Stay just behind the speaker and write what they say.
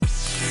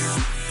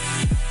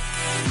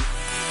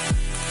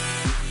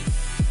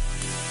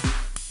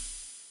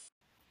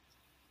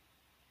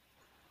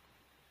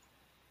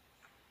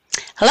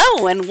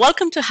Hello and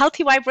welcome to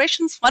Healthy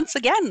Vibrations once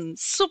again.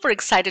 Super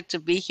excited to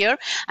be here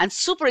and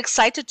super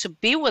excited to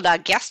be with our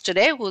guest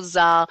today who's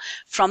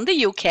from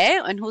the UK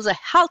and who's a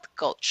health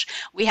coach.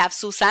 We have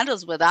Sue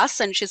Sanders with us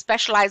and she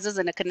specializes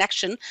in a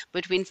connection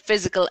between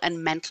physical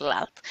and mental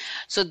health.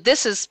 So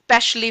this is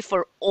especially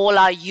for all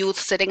our youth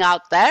sitting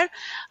out there.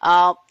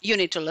 You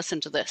need to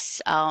listen to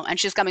this. And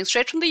she's coming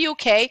straight from the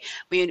UK.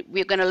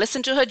 We're going to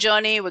listen to her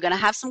journey. We're going to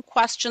have some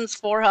questions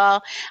for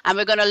her and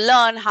we're going to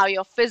learn how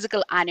your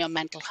physical and your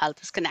mental health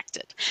is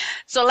connected.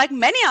 So, like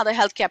many other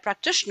healthcare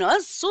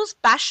practitioners, Sue's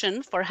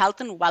passion for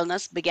health and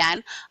wellness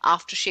began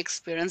after she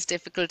experienced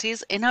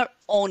difficulties in her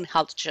own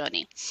health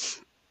journey.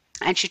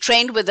 And she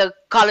trained with the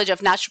College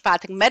of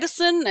Naturopathic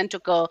Medicine and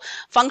took a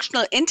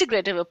functional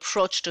integrative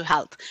approach to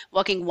health,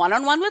 working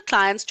one-on-one with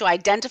clients to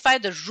identify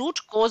the root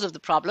cause of the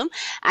problem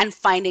and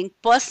finding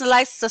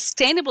personalized,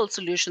 sustainable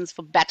solutions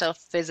for better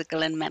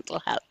physical and mental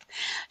health.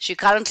 She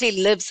currently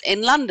lives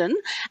in London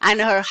and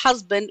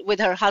with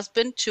her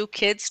husband, two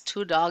kids,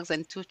 two dogs,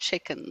 and two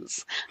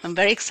chickens. I'm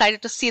very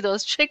excited to see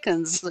those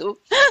chickens. They're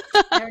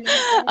an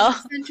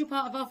essential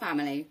part of our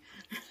family.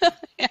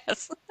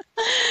 Yes.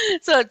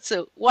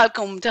 So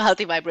welcome to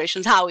Healthy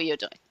Vibrations. How are you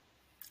doing?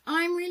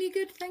 I'm really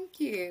good, thank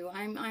you.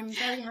 I'm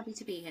very happy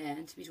to be here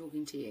and to be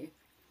talking to you.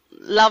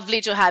 Lovely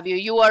to have you.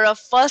 You are a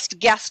first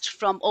guest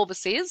from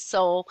overseas,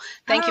 so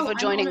thank you Oh, for I'm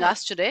joining honoured.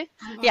 us today.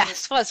 I'm honoured.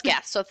 Yes, first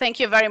guest. So thank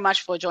you very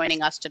much for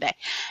joining us today.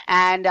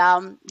 And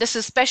this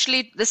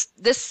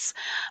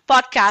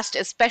podcast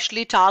is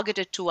especially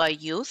targeted to our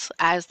youth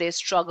as they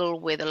struggle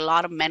with a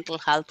lot of mental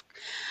health.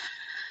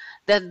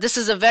 That this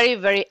is a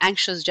very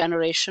anxious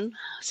generation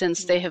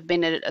since Yeah. they have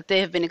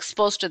been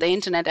exposed to the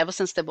internet ever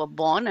since they were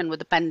born, and with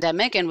the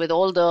pandemic and with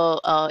all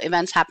the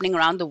events happening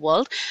around the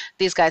world,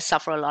 these guys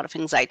suffer a lot of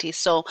anxiety.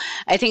 So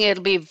I think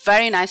it'll be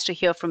very nice to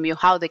hear from you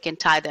how they can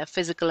tie their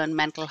physical and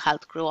mental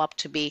health, grow up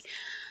to be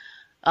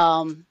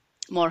um,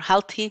 more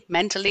healthy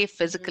mentally, Mhm.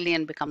 physically,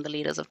 and become the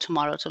leaders of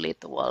tomorrow to lead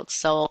the world.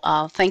 So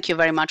thank you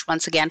very much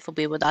once again for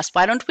being with us.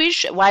 Why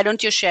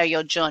don't you share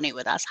your journey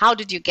with us? How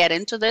did you get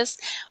into this?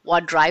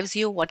 What drives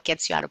you? What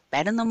gets you out of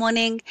bed in the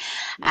morning?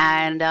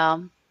 Yeah.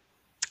 And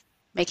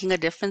making a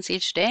difference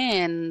each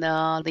day in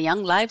the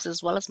young lives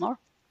as well as more.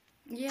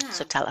 So Yeah.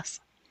 tell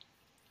us.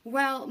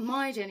 Well,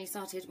 my journey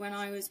started when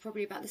I was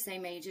probably about the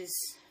same age as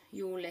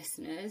your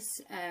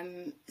listeners.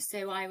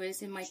 So I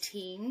was in my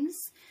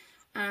teens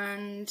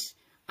and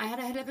I had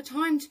a hell of a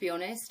time, to be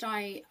honest.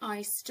 I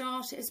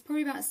started, it's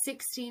probably about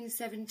 16,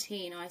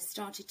 17, I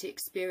started to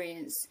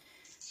experience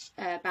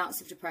bouts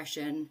of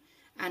depression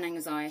and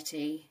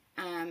anxiety.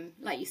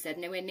 Like you said,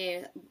 nowhere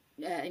near,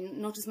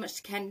 not as much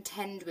to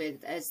contend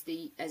with as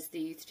the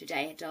youth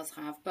today does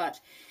have,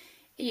 but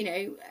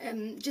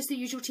just the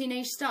usual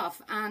teenage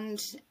stuff. And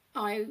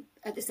I,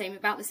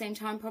 about the same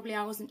time, probably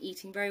I wasn't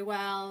eating very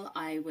well.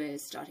 I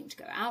was starting to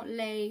go out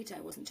late.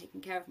 I wasn't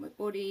taking care of my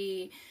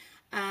body,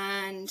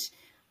 and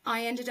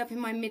I ended up in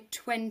my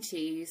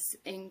mid-20s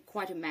in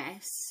quite a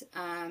mess.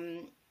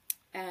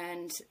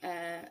 And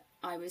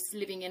I was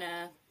living in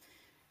a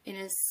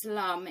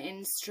slum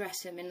in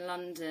Streatham in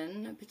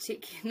London,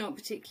 not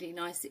particularly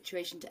nice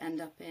situation to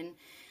end up in,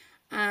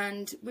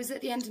 and was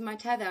at the end of my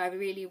tether. I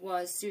really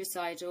was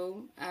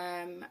suicidal,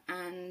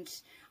 and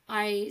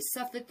I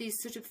suffered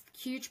these sort of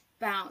huge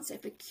bouts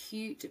of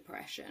acute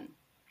depression.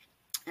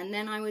 And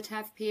then I would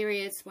have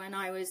periods when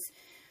I was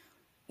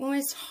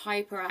almost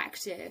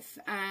hyperactive,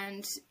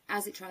 and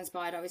as it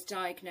transpired, I was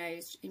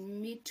diagnosed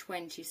in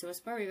mid-20s, so I was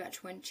probably about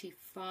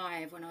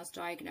 25 when I was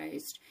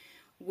diagnosed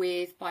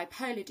with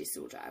bipolar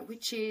disorder,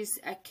 which is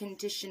a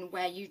condition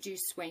where you do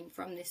swing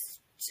from this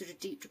sort of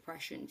deep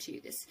depression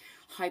to this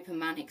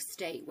hypermanic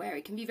state where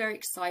it can be very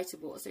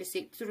excitable. So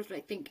sort of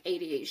like think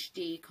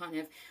ADHD kind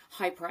of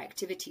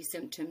hyperactivity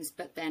symptoms,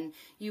 but then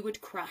you would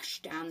crash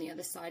down the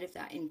other side of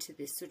that into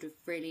this sort of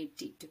really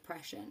deep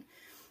depression.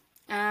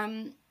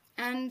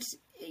 And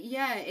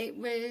yeah, it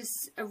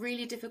was a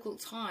really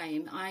difficult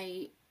time.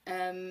 I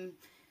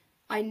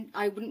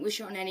wouldn't wish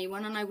it on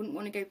anyone, and I wouldn't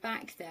want to go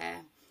back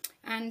there.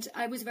 And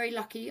I was very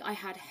lucky. I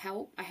had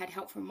help. I had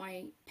help from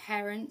my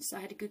parents. I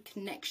had a good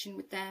connection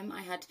with them.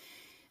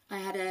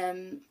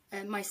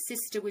 My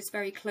sister was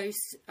very close.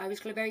 I was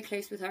very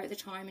close with her at the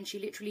time, and she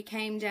literally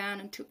came down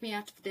and took me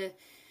out of the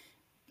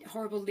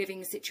horrible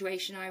living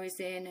situation I was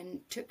in,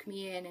 and took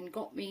me in and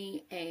got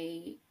me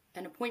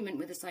an appointment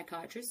with a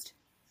psychiatrist.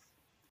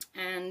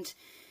 And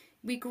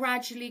we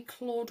gradually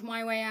clawed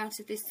my way out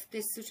of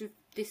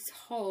this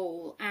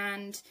hole,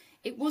 and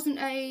it wasn't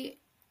a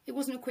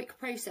quick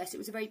process. It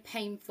was a very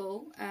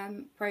painful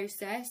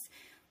process.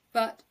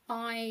 But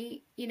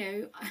I've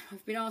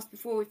been asked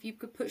before, if you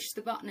could push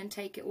the button and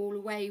take it all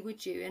away,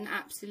 would you? And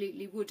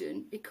absolutely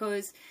wouldn't,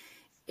 because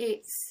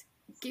it's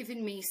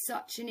given me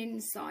such an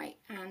insight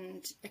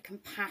and a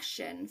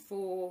compassion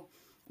for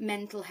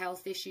mental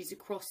health issues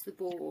across the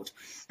board,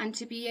 and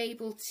to be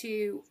able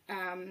to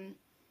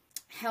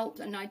help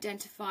and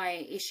identify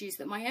issues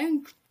that my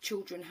own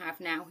children have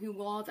now,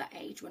 who are that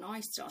age when I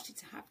started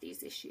to have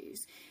these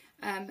issues,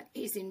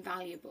 is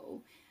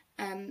invaluable.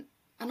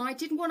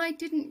 what I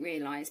didn't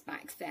realize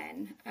back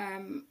then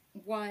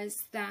was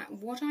that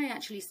what I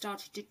actually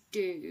started to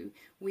do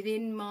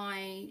within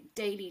my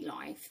daily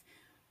life,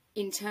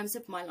 in terms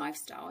of my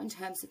lifestyle, in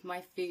terms of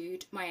my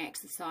food, my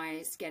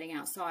exercise, getting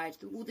outside,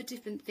 all the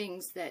different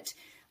things that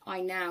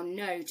I now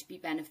know to be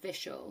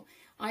beneficial,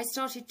 I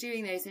started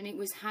doing those, and it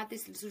had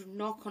this sort of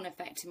knock-on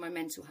effect in my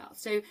mental health.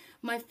 So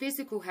my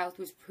physical health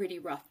was pretty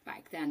rough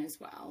back then as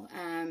well.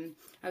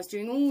 I was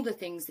doing all the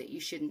things that you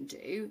shouldn't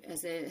do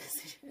as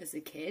a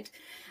kid.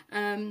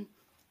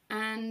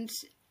 And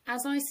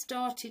as I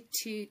started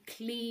to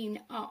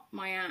clean up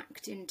my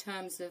act in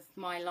terms of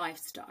my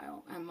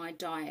lifestyle and my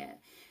diet,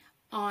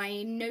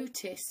 I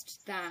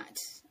noticed that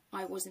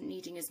I wasn't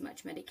needing as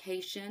much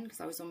medication, because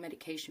I was on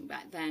medication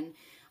back then.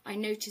 I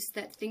noticed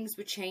that things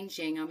were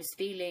changing. I was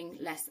feeling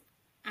less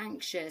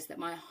anxious, that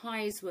my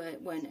highs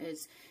weren't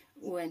as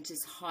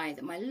high,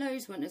 that my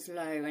lows weren't as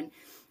low. And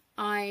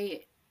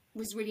I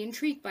was really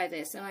intrigued by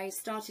this, and I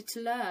started to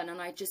learn,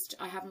 and I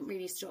haven't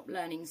really stopped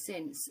learning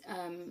since,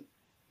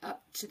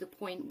 up to the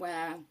point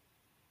where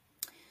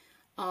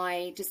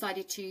I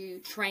decided to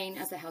train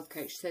as a health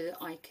coach so that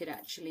I could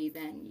actually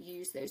then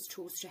use those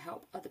tools to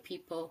help other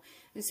people.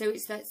 And so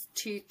that's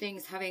two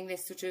things, having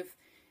this sort of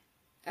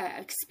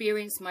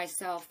experience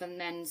myself, and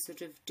then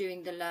sort of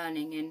doing the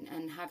learning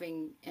and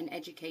having and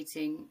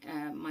educating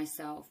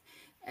myself,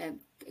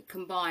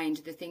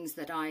 combined the things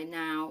that I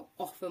now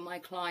offer my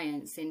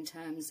clients in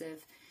terms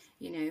of,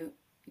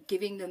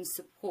 giving them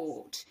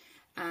support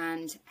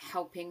and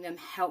helping them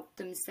help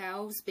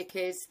themselves,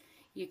 because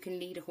you can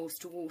lead a horse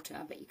to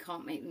water, but you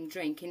can't make them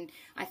drink. And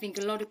I think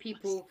a lot of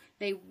people,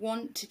 they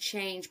want to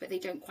change, but they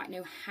don't quite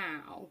know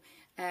how.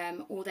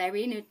 Or they're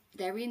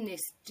in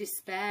this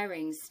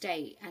despairing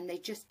state, and they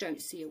just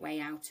don't see a way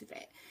out of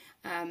it.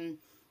 And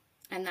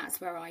that's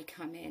where I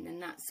come in,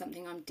 and that's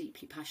something I'm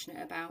deeply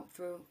passionate about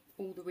for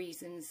all the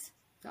reasons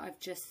that I've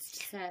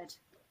just said.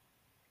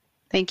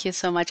 Thank you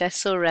so much. I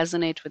so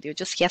resonate with you.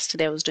 Just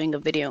yesterday, I was doing a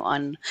video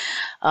on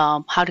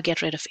how to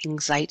get rid of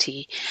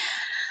anxiety.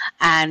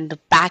 And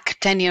back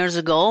 10 years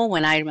ago,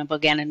 when I remember,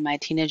 again, in my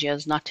teenage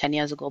years, not 10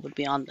 years ago, but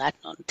beyond that,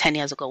 no, 10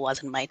 years ago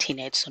wasn't my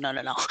teenage, so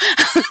no.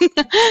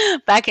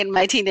 Back in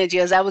my teenage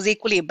years, I was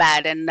equally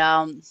bad. And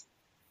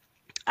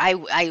I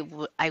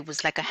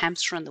was like a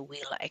hamster on the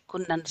wheel. I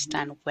couldn't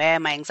understand where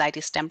my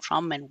anxiety stemmed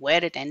from and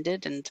where it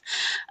ended. And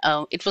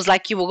it was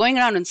like you were going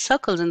around in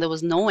circles and there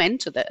was no end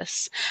to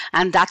this.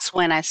 And that's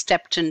when I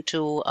stepped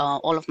into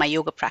all of my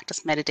yoga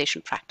practice,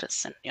 meditation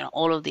practice, and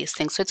all of these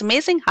things. So it's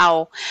amazing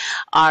how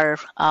our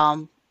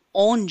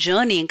own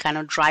journey kind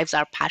of drives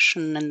our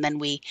passion, and then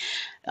we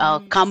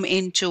come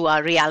into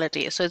our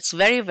reality. So it's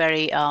very,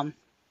 very,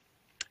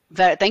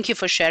 thank you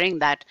for sharing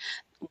that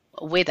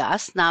with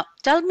us. Now,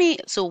 tell me,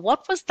 so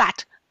what was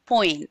that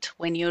point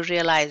when you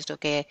realized,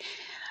 okay,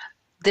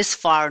 this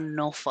far,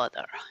 no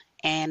further?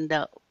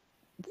 And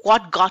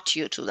what got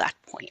you to that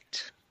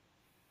point?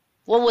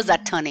 What was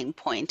that turning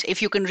point?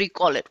 If you can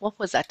recall it, what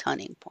was that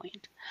turning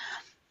point?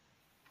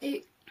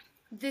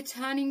 The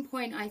turning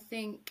point, I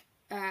think,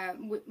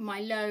 my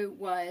low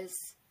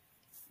was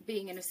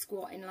being in a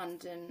squat in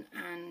London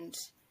and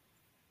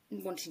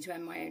wanting to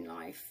end my own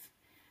life.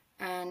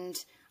 And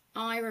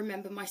I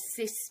remember my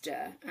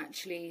sister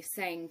actually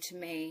saying to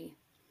me,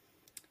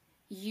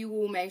 you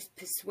almost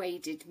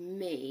persuaded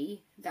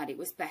me that it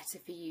was better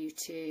for you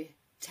to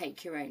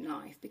take your own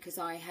life, because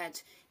I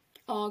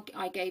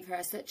gave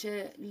her such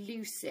a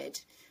lucid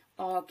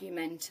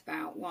argument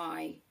about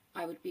why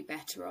I would be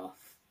better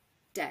off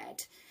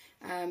dead.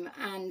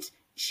 And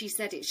she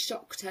said it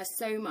shocked her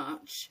so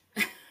much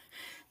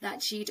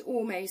that she'd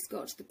almost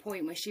got to the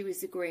point where she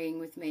was agreeing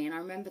with me. And I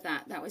remember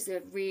that was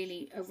a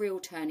real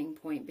turning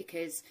point,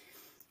 because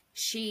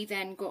she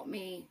then got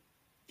me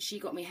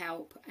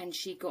help, and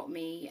she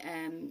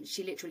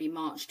literally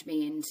marched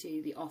me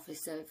into the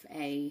office of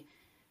a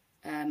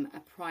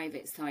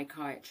private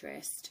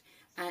psychiatrist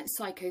and a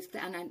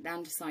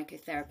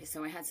psychotherapist.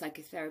 So I had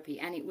psychotherapy,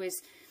 and it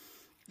was,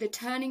 the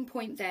turning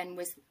point then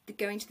was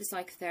going to the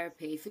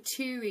psychotherapy for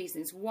two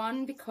reasons.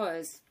 One,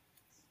 because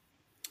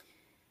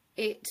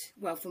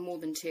for more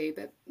than two,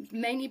 but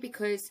mainly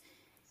because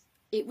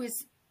it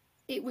was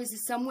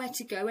somewhere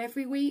to go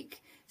every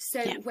week.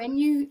 So when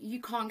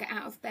you can't get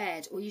out of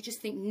bed, or you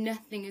just think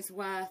nothing is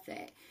worth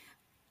it,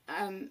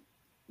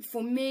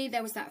 for me,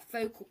 there was that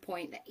focal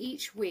point that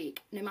each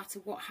week, no matter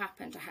what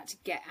happened, I had to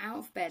get out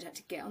of bed, had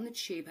to get on the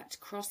tube, had to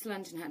cross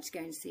London, had to go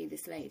and see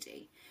this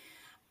lady.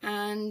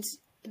 And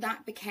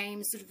that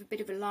became sort of a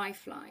bit of a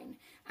lifeline.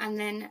 And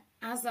then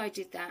as I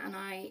did that, and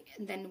I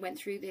then went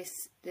through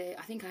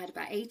I think I had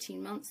about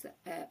 18 months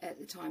at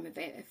the time of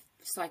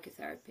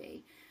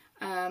psychotherapy.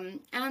 And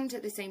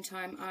at the same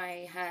time,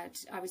 I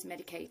was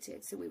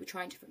medicated. So we were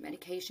trying different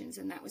medications,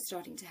 and that was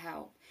starting to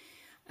help.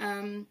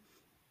 And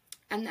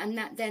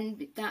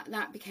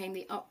that became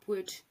the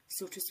upward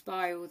sort of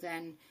spiral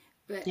then.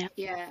 But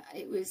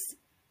it was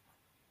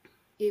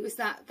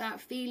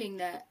that feeling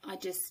that I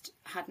just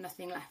had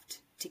nothing left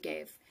to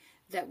give,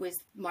 that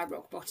was my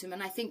rock bottom.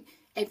 And I think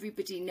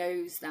everybody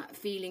knows that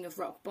feeling of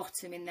rock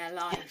bottom in their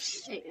life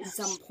at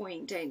some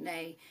point, don't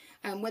they?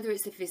 Whether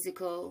it's a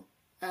physical,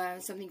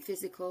 something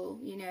physical,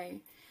 you know.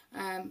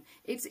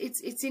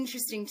 It's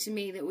interesting to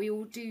me that we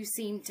all do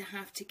seem to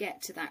have to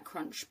get to that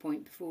crunch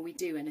point before we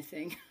do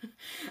anything.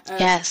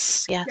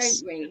 Yes, Don't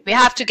yes. we? We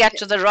have to get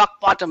to the rock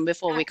bottom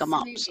before we come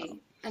up. So Absolutely.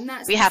 And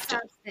that's we the have to.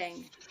 sad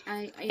thing.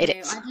 It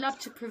is. I'd love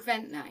to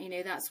prevent that. You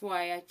know, that's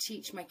why I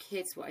teach my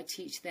kids what I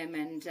teach them,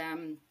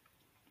 and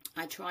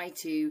I try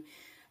to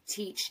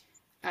teach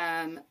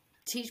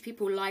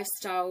people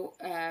lifestyle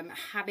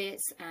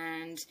habits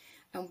and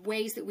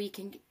ways that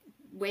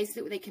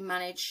they can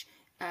manage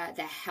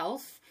their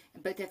health,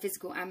 both their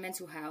physical and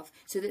mental health,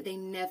 so that they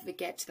never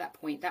get to that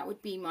point. That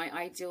would be my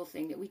ideal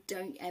thing, that we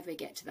don't ever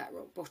get to that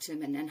rock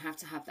bottom and then have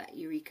to have that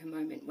eureka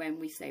moment when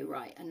we say,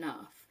 right,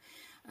 enough.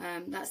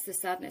 That's the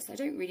sadness. I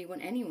don't really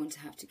want anyone to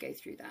have to go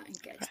through that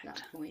and get to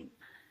that point.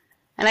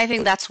 And I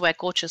think that's where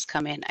coaches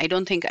come in. I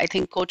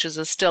think coaches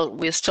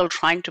we're still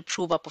trying to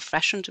prove our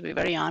profession, to be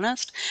very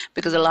honest,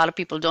 because a lot of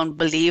people don't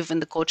believe in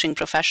the coaching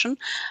profession.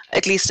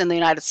 At least in the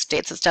United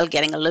States, it's still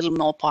getting a little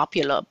more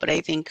popular. But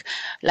I think,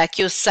 like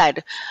you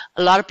said,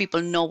 a lot of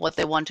people know what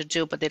they want to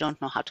do, but they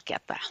don't know how to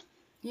get there.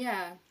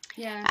 Yeah,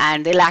 yeah.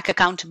 And they lack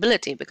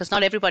accountability, because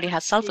not everybody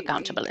has Absolutely.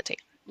 self-accountability.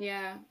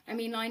 Yeah. I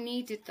mean, I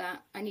needed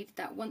that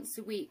once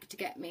a week to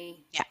get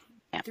me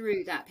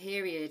through that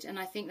period. And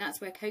I think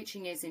that's where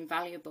coaching is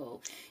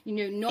invaluable. You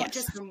know, not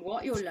just from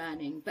what you're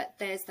learning, but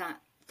there's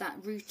that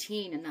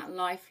routine and that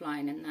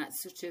lifeline, and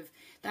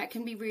that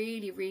can be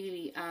really,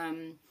 really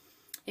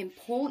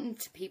important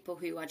to people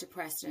who are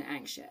depressed and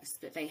anxious,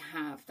 that they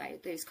have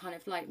those kind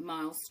of like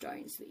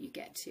milestones that you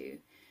get to.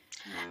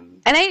 And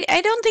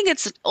I don't think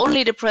it's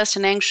only depressed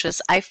and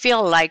anxious. I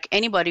feel like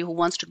anybody who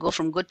wants to go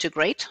from good to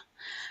great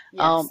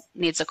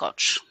needs a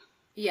coach.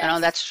 Yes. You know,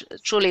 that's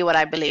truly what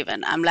I believe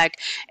in. I'm like,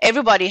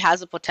 everybody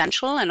has a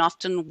potential, and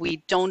often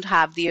we don't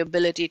have the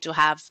ability to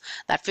have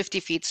that 50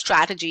 feet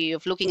strategy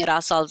of looking at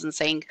ourselves and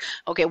saying,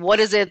 okay, what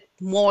is it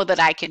more that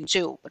I can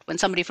do? But when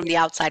somebody from the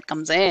outside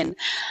comes in,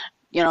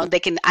 you know, they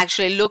can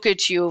actually look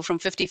at you from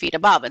 50 feet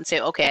above and say,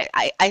 okay,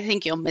 I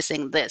think you're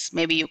missing this.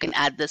 Maybe you can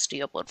add this to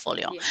your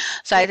portfolio. Yeah.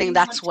 So I think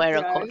that's where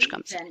a coach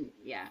comes in.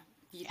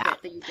 You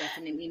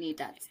definitely need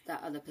that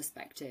other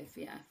perspective.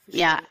 Yeah. For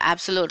Yeah, sure.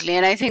 absolutely.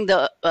 And I think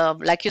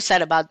like you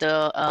said about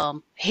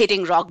the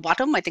hitting rock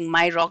bottom, I think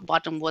my rock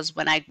bottom was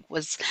when I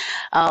was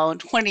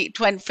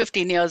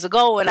 15 years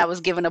ago, when I was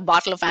given a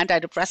bottle of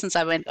antidepressants.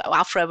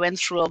 After I went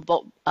through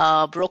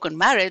a broken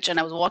marriage, and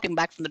I was walking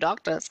back from the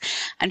doctors,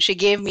 and she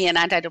gave me an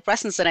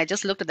antidepressants, and I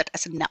just looked at that. I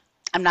said, no,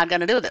 I'm not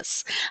going to do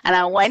this. And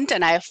I went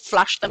and I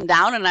flushed them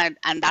down,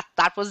 and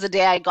that was the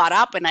day I got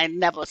up, and I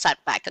never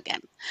sat back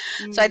again.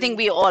 Mm-hmm. So I think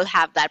we all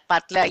have that.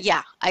 But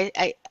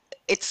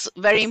it's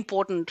very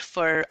important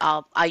for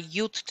our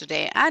youth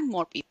today and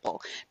more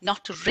people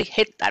not to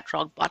hit that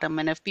rock bottom.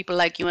 And if people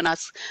like you and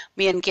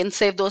me and can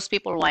save those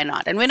people, why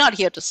not? And we're not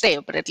here to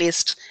save, but at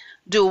least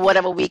do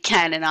whatever we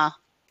can in our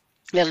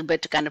little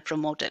bit to kind of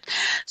promote it.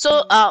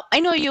 So I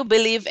know you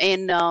believe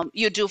in,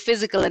 you do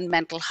physical and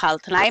mental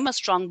health, and I'm a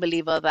strong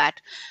believer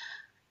that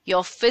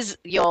your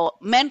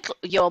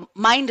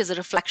mind is a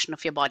reflection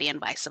of your body and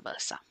vice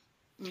versa.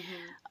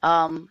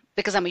 Mm-hmm.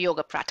 Because I'm a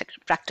yoga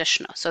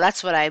practitioner, so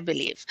that's what I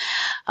believe.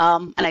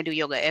 And I do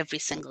yoga every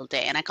single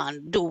day, and I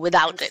can't do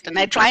without it. And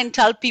I try and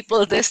tell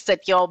people this,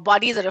 that your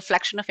body is a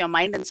reflection of your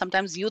mind, and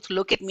sometimes youth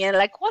look at me and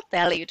like, what the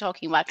hell are you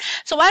talking about?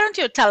 So why don't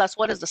you tell us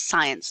what is the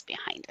science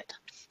behind it?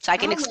 So I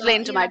can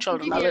explain to my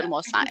children a little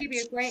more science. I'll give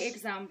you a great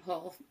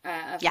example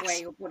of where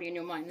your body and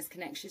your mind is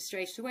connected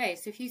straight away.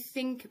 So if you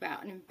think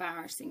about an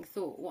embarrassing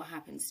thought, what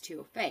happens to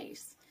your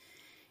face?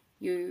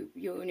 Your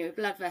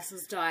blood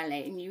vessels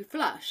dilate and you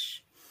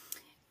flush.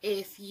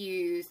 If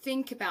you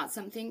think about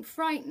something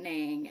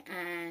frightening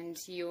and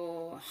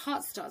your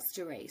heart starts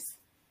to race,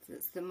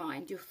 that's the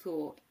mind, your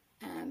thought,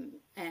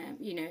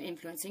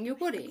 influencing your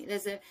body.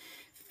 There's a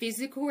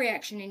physical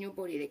reaction in your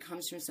body that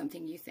comes from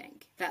something you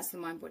think. That's the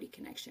mind-body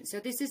connection. So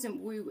this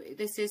isn't woo-woo.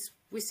 This is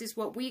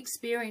what we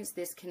experience,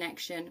 this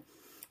connection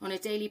on a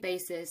daily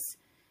basis,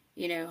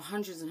 you know,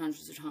 hundreds and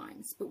hundreds of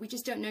times. But we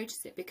just don't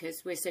notice it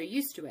because we're so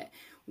used to it.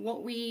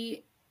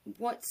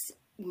 What's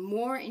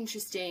more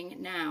interesting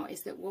now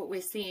is that what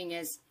we're seeing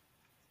is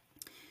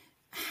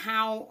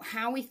how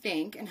we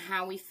think and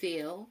how we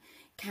feel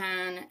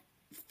can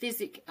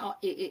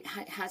it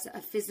has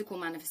a physical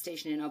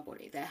manifestation in our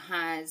body that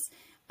has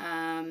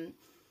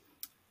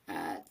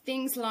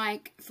things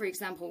like, for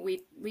example,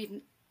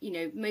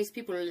 most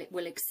people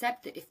will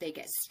accept that if they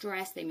get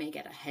stressed, they may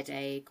get a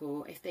headache,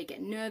 or if they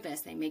get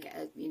nervous, they may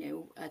get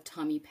a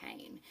tummy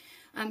pain.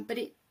 But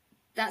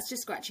that's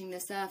just scratching the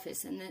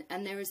surface,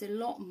 and there is a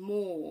lot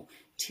more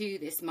to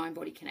this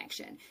mind-body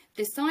connection.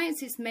 The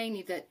science is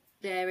mainly that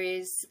there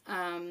is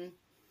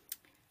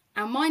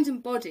our mind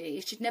and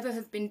body should never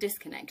have been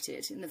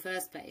disconnected in the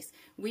first place.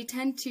 We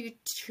tend to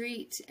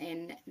treat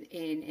in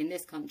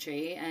this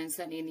country, and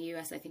certainly in the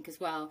US, I think as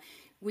well,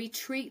 we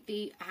treat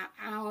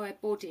our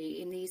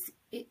body in these,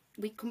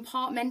 we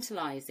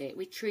compartmentalize it.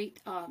 We treat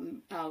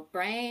our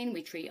brain,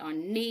 we treat our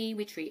knee,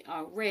 we treat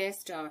our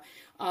wrist, our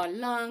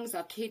lungs,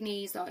 our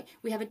kidneys.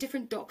 We have a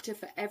different doctor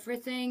for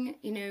everything,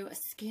 you know, a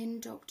skin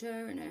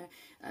doctor and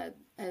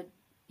a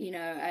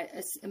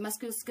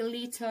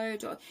musculoskeletal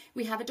doctor.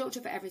 We have a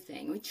doctor for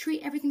everything. We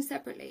treat everything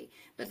separately.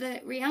 But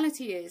the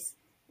reality is,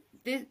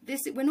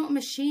 this we're not a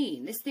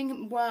machine. This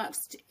thing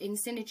works in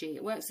synergy.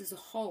 It works as a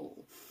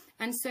whole.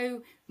 And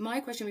so my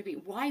question would be,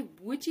 why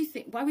would you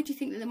think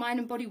that the mind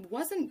and body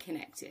wasn't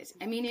connected?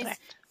 I mean, it's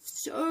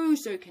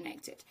so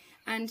connected.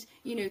 And,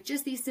 you know,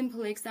 just these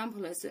simple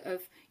examples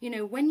of, you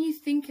know, when you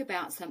think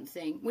about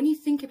something, when you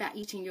think about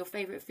eating your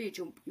favorite food,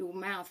 your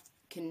mouth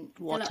can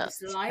fill up with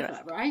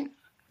saliva, right?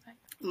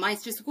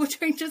 Mine's just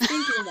watering, just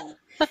thinking about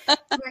it.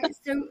 Right,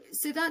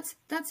 so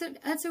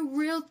that's a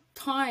real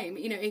time,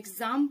 you know,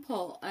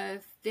 example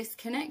of this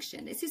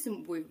connection. This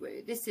isn't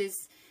woo-woo. This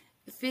is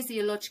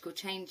physiological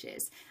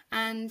changes.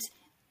 And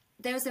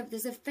there's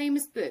a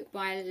famous book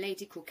by a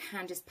lady called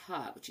Candace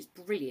Pert, which is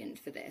brilliant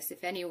for this,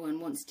 if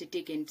anyone wants to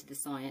dig into the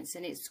science.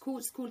 And it's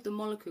called The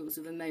Molecules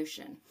of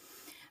Emotion.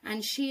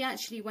 And she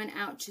actually went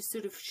out to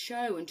sort of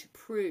show and to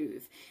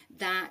prove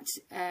that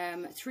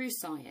through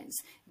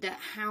science, that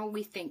how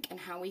we think and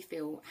how we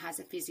feel has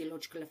a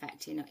physiological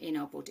effect in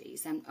our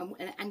bodies, and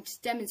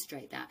to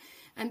demonstrate that.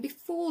 And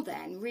before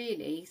then,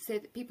 really, so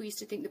that people used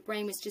to think the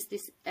brain was just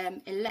this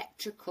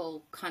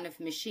electrical kind of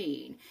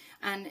machine.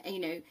 And, you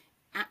know,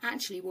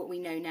 actually what we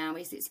know now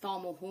is it's far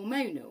more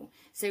hormonal.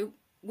 So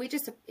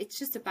it's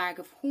just a bag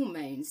of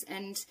hormones.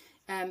 And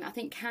I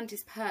think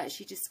Candace Pert,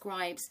 she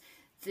describes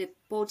the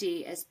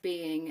body as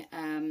being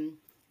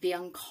the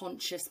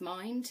unconscious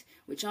mind,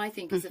 which I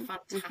think is a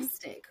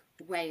fantastic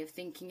way of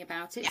thinking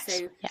about it.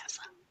 So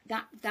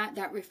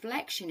that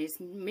reflection is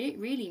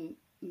really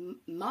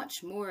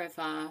much more of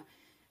a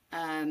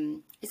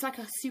it's like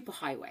a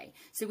superhighway.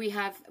 So we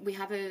have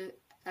a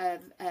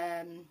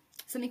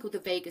something called the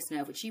vagus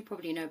nerve, which you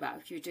probably know about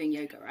if you're doing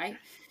yoga, right?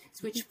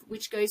 So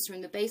which goes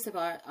from the base of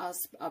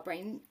our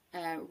brain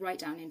right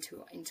down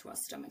into our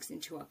stomachs,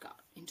 into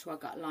our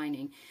gut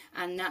lining,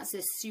 and that's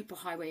a super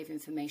highway of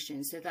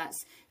information. So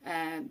that's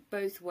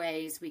both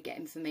ways we get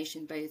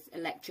information, both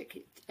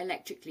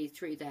electrically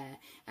through there,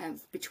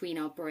 between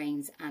our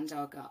brains and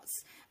our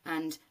guts,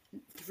 and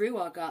through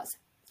our guts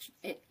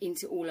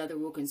into all other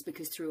organs,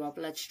 because through our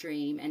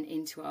bloodstream and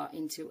into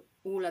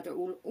all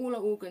our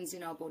organs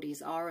in our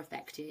bodies are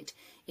affected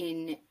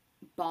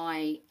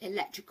by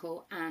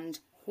electrical and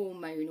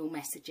hormonal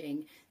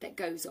messaging that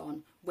goes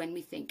on when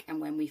we think and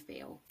when we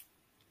feel.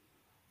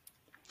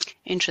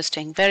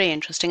 Interesting, very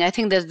interesting. I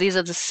think that these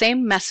are the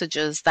same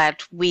messages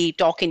that we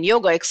talk in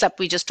yoga, except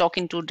we just talk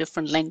in two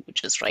different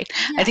languages, right?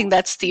 Yeah. I think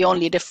that's the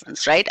only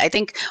difference, right? I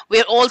think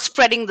we're all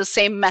spreading the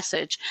same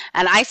message.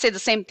 And I say the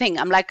same thing.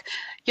 I'm like,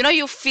 you know,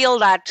 you feel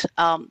that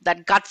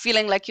that gut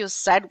feeling, like you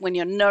said, when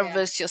you're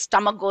nervous, your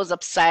stomach goes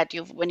upset.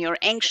 When you're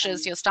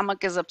anxious, your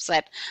stomach is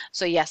upset.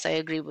 So yes, I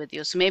agree with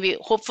you. So maybe,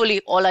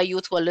 hopefully, all our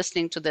youth who are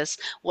listening to this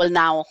will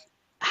now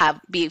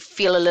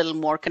feel a little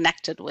more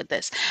connected with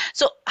this.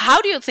 So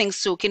how do you think,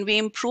 Sue, can we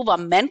improve our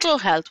mental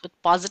health with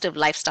positive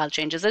lifestyle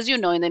changes? As you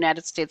know, in the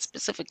United States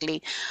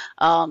specifically,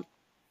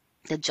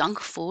 the junk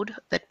food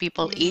that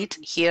people eat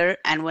here,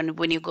 and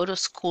when you go to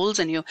schools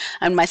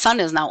and my son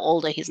is now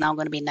older, he's now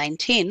going to be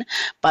 19,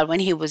 but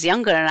when he was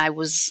younger and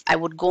I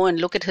would go and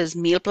look at his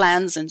meal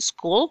plans in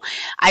school,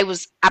 it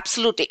was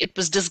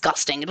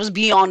disgusting. It was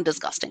beyond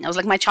disgusting. I was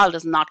like, my child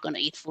is not going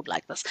to eat food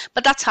like this.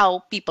 But that's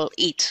how people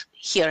eat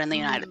here in the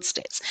United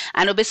States.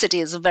 And obesity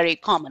is very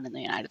common in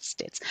the United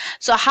States.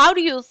 So how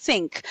do you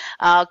think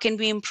can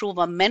we improve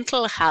our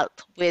mental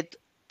health with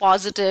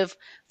positive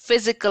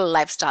physical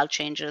lifestyle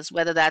changes,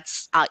 whether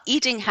that's our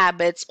eating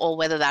habits or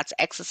whether that's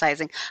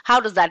exercising? How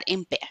does that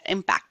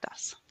impact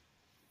us?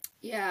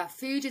 Yeah,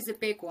 food is a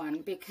big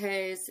one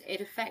because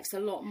it affects a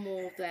lot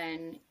more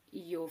than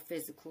your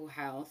physical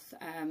health.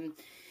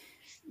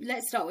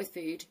 Let's start with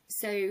food.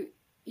 So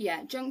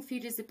yeah, junk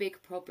food is a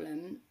big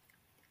problem.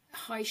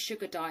 High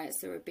sugar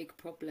diets are a big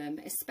problem,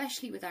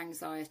 especially with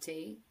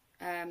anxiety,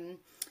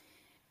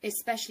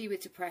 especially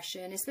with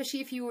depression,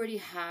 especially if you already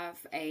have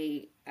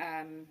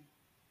and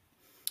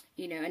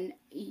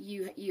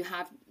you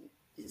have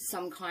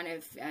some kind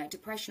of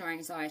depression or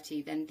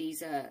anxiety, then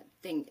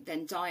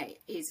then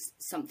diet is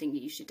something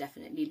that you should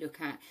definitely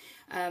look at.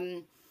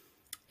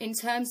 In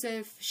terms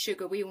of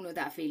sugar, we all know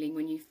that feeling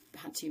when you've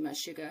had too much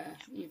sugar.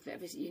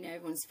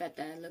 Everyone's fed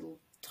their little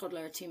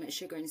toddler too much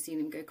sugar and seen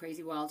them go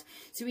crazy wild.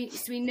 So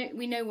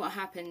we know what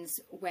happens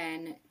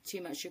when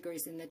too much sugar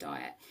is in the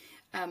diet.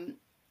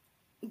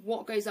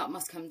 What goes up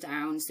must come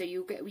down. So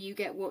we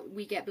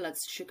get blood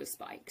sugar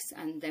spikes,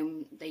 and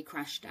then they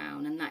crash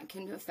down, and that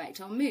can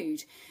affect our mood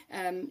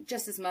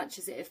just as much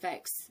as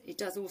it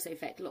does also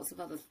affect lots of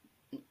other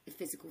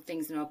physical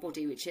things in our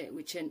body, which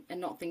are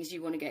not things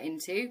you want to get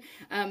into.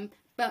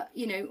 But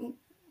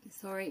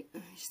sorry,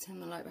 let me just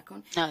turn the light back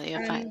on. No,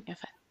 you're fine. You're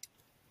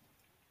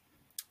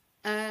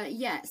fine.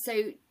 Yeah.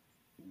 So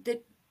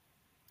the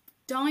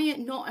diet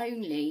not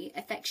only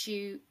affects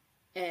you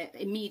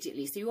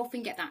immediately, so you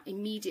often get that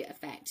immediate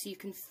effect, so you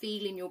can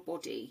feel in your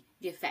body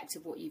the effect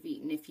of what you've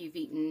eaten. If you've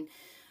eaten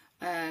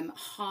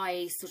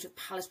high sort of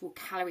palatable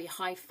calorie,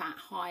 high fat,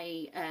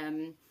 high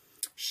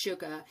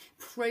sugar,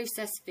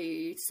 processed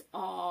foods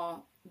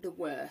are the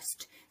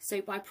worst.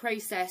 So by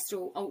processed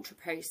or ultra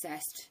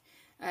processed,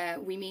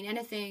 we mean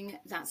anything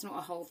that's not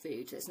a whole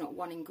food, that's not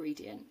one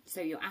ingredient.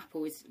 So your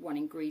apple is one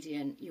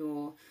ingredient,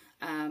 your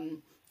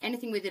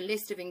anything with a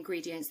list of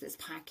ingredients that's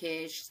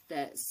packaged,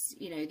 that's,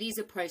 you know, these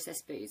are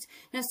processed foods.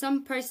 Now,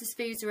 some processed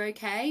foods are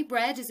okay.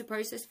 Bread is a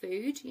processed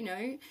food, you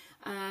know,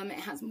 it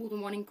has more than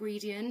one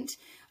ingredient.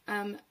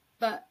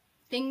 But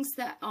things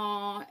that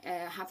are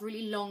have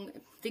really long,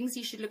 things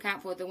you should look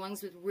out for are the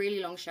ones with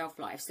really long shelf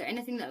life. So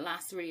anything that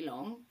lasts really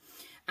long,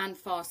 and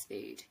fast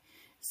food.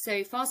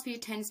 So fast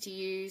food tends to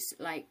use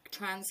like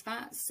trans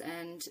fats,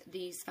 and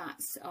these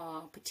fats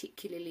are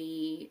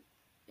particularly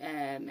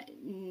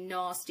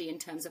nasty in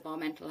terms of our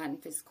mental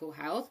and physical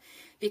health,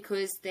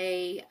 because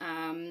they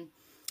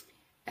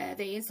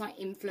incite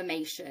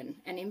inflammation,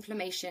 and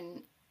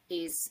inflammation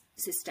is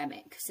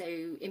systemic. So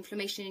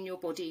inflammation in your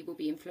body will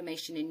be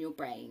inflammation in your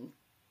brain.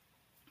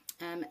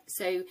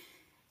 So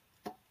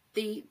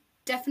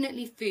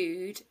definitely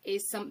food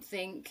is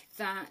something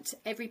that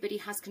everybody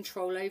has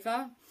control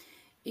over.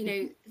 You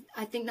know,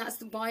 I think that's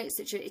why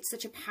it's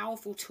such a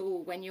powerful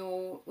tool when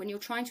you're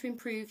trying to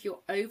improve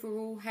your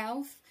overall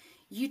health.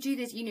 You do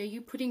this, you know,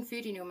 you're putting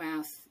food in your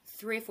mouth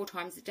 3 or 4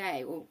 times a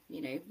day, or,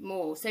 you know,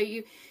 more. So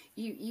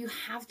you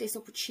have this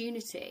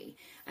opportunity,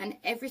 and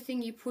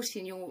everything you put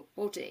in your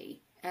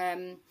body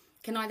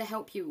can either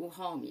help you or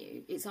harm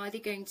you. It's either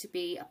going to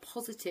be a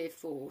positive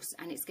force,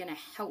 and it's going to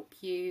help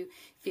you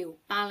feel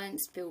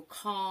balanced, feel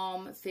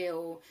calm,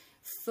 feel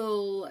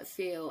full,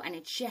 feel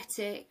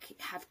energetic,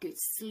 have good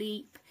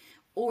sleep,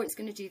 or it's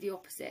going to do the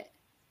opposite.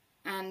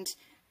 And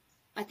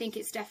I think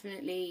it's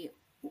definitely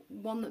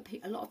one that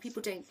a lot of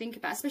people don't think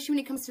about, especially when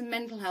it comes to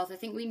mental health. I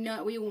think we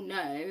all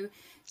know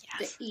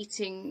that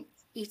eating,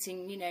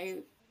 you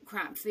know,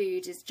 crap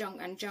food is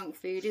junk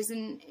food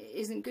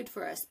isn't good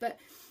for us. But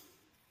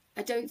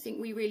I don't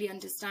think we really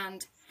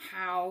understand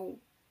how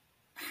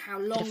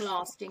long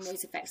lasting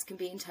those effects can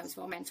be in terms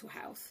of our mental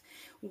health.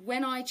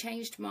 When I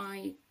changed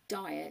my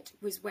diet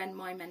was when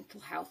my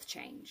mental health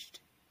changed.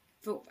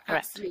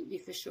 Absolutely,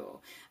 for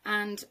sure.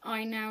 And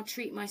I now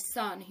treat my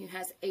son, who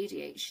has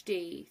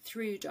ADHD,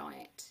 through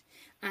diet,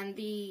 and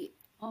the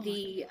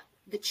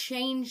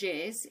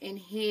changes in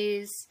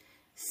his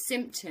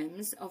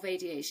symptoms of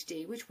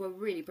ADHD, which were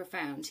really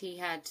profound. He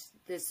had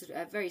this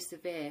a very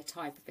severe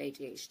type of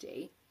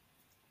ADHD,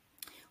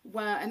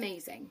 were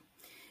amazing.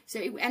 So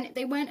and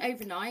they weren't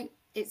overnight.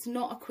 It's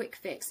not a quick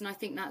fix, and I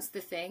think that's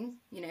the thing.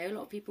 You know, a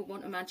lot of people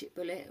want a magic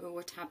bullet or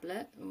a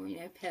tablet or,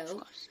 you know,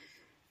 pill,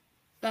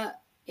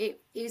 but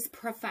it is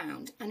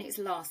profound and it's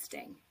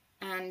lasting,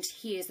 and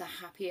he is a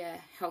happier,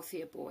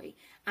 healthier boy.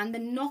 And the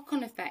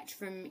knock-on effect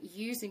from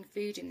using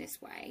food in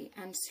this way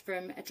and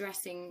from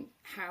addressing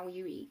how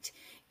you eat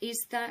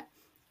is that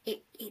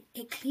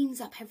it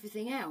cleans up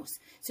everything else.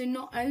 So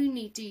not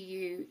only do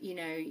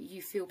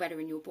you feel better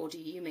in your body,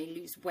 you may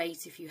lose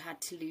weight if you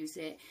had to lose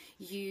it,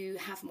 you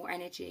have more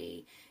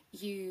energy,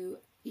 you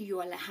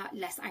are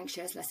less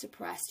anxious, less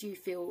depressed, you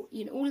feel,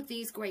 you know, all of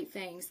these great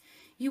things.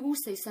 You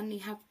also suddenly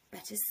have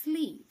better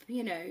sleep,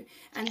 you know,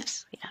 and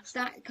yes.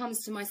 That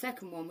comes to my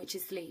second one, which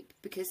is sleep,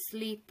 because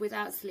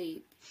without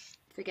sleep,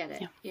 forget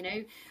it. You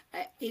know,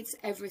 it's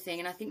everything.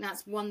 And I think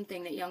that's one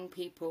thing that young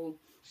people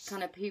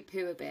kind of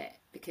poo-poo a bit,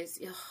 because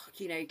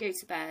you know, go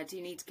to bed,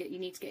 you need to get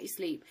your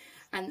sleep,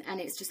 and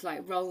it's just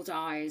like rolled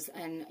eyes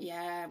and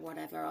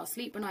whatever, I'll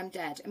sleep when I'm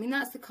dead. I mean,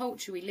 that's the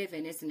culture we live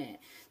in, isn't it?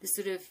 The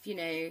sort of, you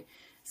know,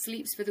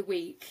 sleeps for the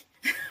weak.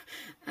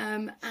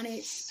 And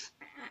it's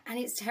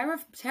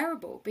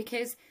terrible,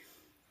 because,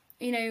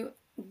 you know,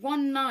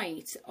 one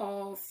night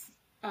of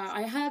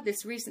I heard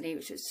this recently,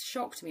 which has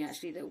shocked me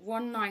actually, that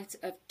one night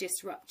of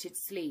disrupted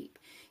sleep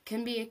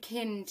can be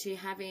akin to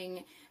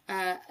having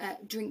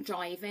drink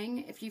driving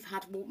if you've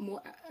had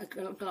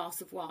a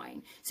glass of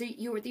wine. So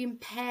the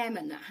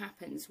impairment that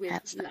happens with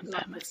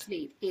lack of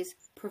sleep is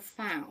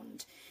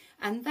profound.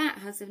 And that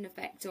has an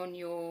effect on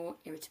your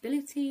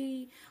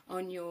irritability,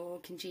 on your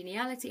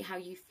congeniality, how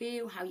you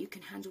feel, how you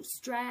can handle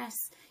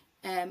stress,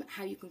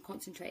 how you can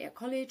concentrate at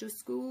college or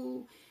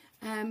school.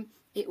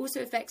 It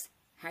also affects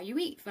how you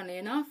eat, funnily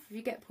enough. If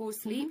you get poor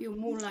sleep, you're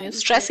more likely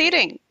stress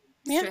eating.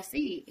 Stress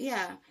eat,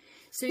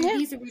 So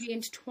these are really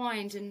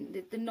intertwined,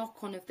 and the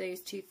knock-on of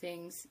those two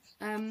things.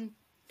 And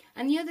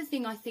the other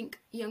thing I think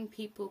young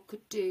people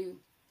could do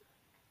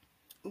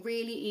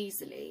really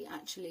easily,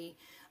 actually,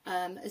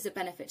 as a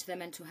benefit to their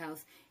mental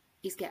health,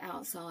 is get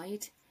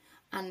outside.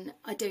 And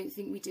I don't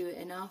think we do it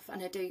enough,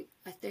 and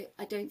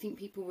I don't think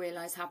people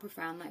realise how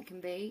profound that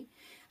can be.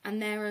 And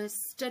there are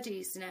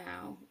studies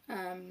now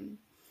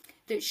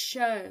that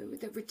show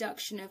the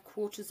reduction of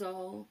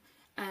cortisol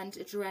and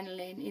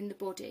adrenaline in the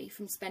body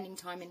from spending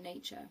time in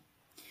nature.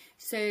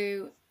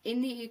 So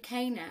in the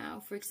UK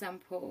now, for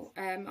example,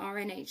 our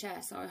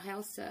NHS, our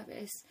health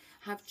service,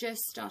 have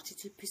just started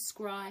to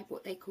prescribe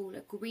what they call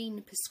a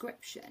green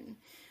prescription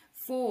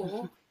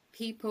for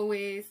people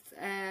with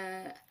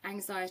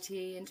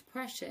anxiety and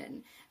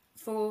depression.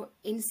 For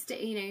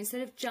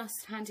instead of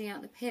just handing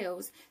out the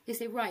pills, they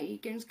say, right, you're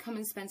going to come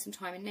and spend some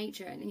time in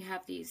nature, and you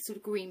have these sort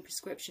of green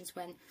prescriptions.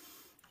 When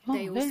they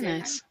Oh, very also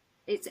nice.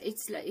 it's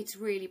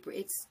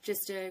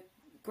just a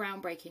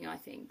groundbreaking, I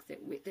think, that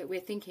we're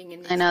thinking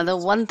in I these know things. the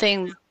one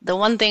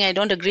thing I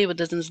don't agree with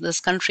this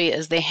country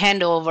is they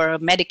hand over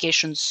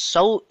medication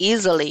so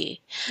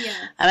easily.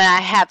 Yeah, I mean,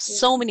 I have yeah,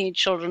 so many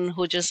children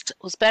whose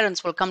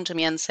parents will come to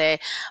me and say,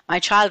 "My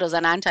child is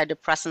on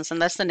antidepressants,"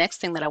 and that's the next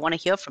thing that I want to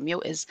hear from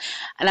you is,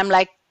 and I'm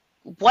like,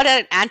 "What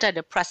are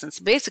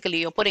antidepressants?" Basically,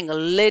 you're putting a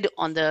lid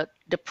on the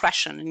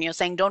depression, and you're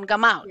saying, "Don't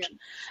come yeah, out,"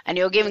 and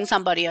you're giving yeah,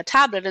 somebody a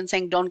tablet and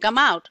saying, "Don't come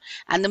out,"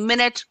 and the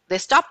minute they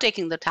stop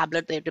taking the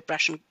tablet, their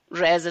depression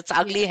rears its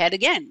ugly yeah, head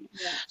again.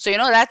 yeah. So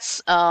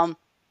that's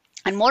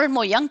and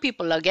more young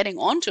people are getting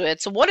onto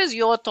it. So, what is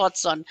your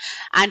thoughts on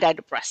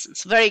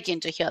antidepressants? Very keen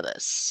to hear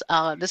this.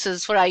 This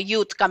is for our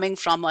youth coming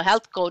from a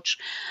health coach.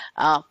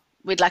 Uh,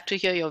 we'd like to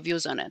hear your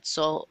views on it.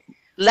 So,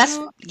 less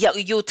Well,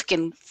 youth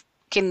can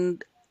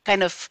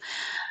kind of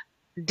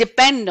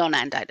depend on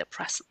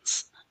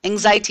antidepressants, mm,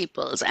 anxiety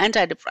pills,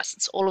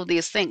 antidepressants, all of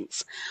these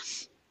things.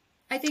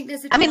 I think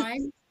there's a I mean,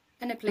 time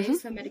and a mhm,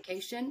 place for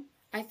medication.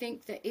 I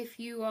think that if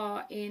you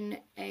are in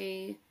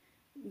a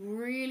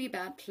really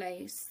bad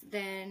place,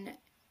 then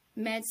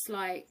meds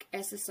like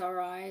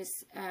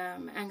SSRIs,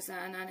 and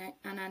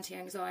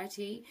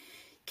anti-anxiety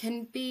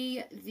can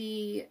be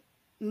the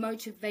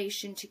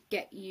motivation to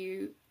get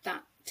you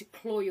to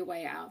claw your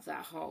way out of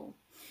that hole.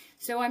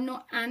 So I'm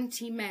not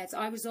anti-meds.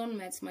 I was on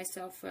meds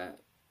myself for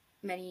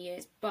many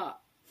years, but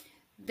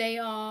they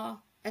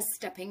are a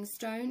stepping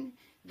stone.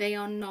 They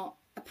are not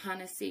a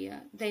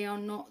panacea. They are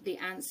not the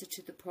answer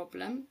to the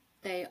problem.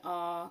 They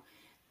are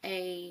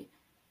a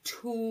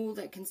tool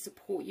that can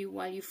support you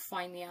while you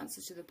find the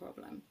answer to the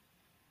problem.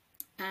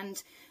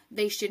 And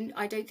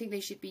I don't think they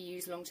should be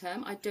used long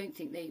term. I don't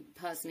think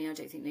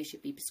they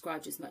should be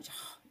prescribed as much,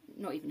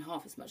 not even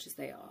half as much as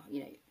they are.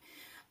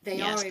 They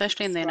yeah, are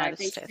especially in the overprescribed. United They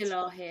States. still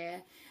are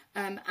here.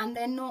 And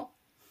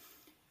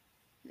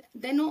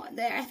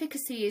their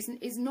efficacy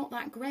is not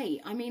that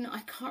great. I mean, I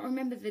can't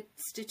remember the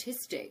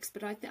statistics,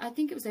 but I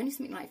think it was only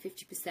something like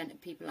 50%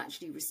 of people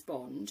actually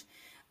respond.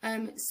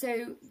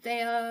 So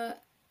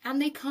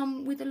they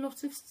come with a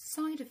lot of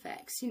side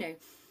effects,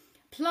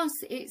 Plus,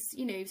 it's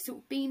sort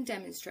of been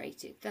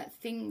demonstrated that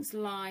things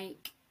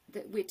like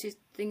the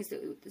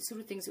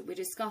sort of things that we're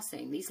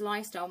discussing, these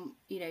lifestyle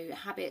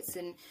habits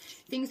and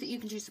things that you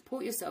can do to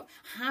support yourself,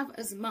 have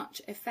as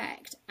much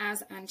effect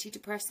as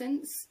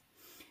antidepressants.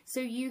 So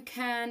you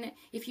can,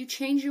 if you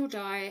change your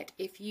diet,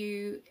 if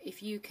you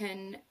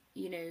can,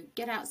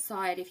 get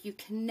outside, if you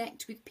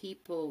connect with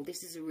people,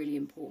 this is a really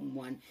important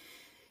one.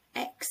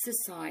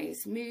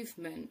 Exercise,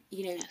 movement,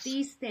 Yes.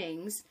 these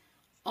things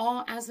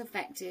are as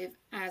effective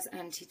as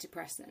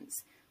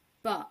antidepressants,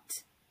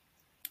 but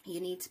you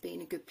need to be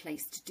in a good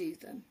place to do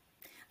them.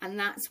 And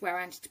that's where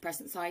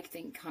antidepressants, I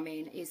think, come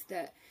in, is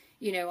that,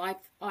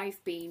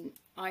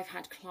 I've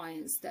had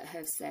clients that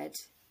have said,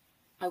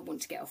 I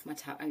want to get off my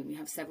tablet. I mean, we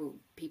have several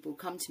people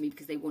come to me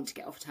because they want to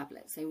get off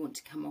tablets. They want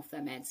to come off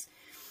their meds.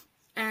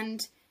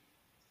 And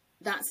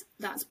that's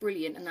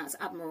brilliant, and that's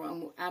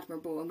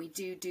admirable. And we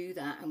do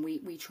that, and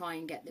we try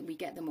and get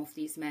them off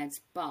these meds.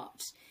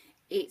 But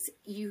it's,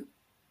 you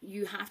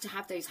have to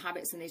have those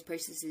habits and those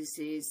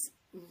processes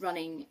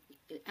running.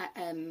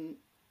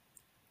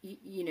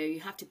 You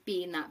have to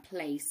be in that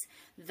place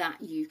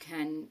that you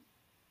can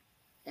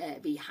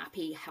be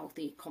happy,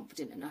 healthy,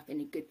 confident enough,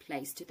 in a good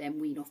place to then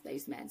wean off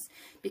those meds.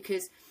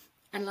 Because,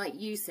 and like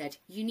you said,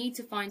 you need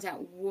to find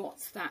out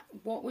what's the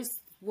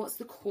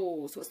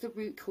cause, what's the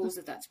root cause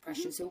of that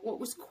depression. So what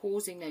was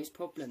causing those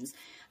problems?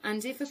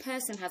 And if a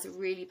person has a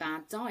really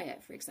bad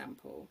diet, for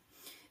example,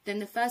 then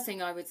the first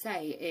thing I would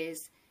say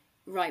is,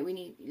 right,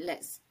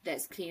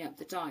 let's clean up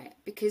the diet,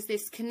 because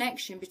this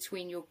connection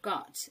between your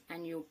gut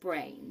and your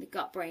brain, the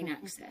gut-brain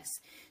axis.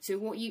 So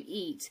what you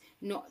eat,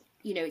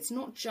 it's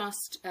not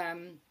just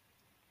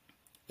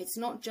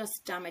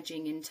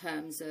damaging in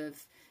terms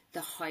of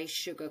the high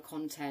sugar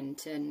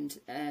content, and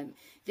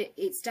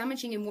it's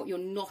damaging in what you're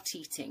not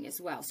eating as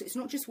well. So it's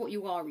not just what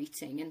you are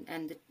eating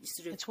and the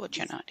sort of, It's what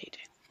you're not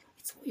eating.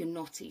 it's what you're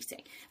not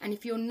eating. And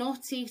if you're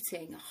not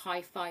eating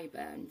high fiber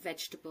and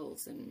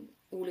vegetables and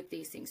all of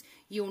these things,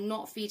 you're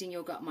not feeding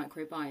your gut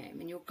microbiome.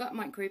 And your gut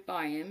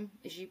microbiome,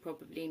 as you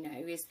probably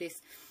know, is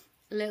this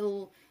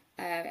little,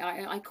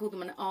 I call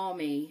them an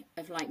army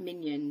of like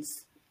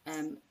minions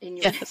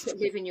Yes. that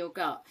live in your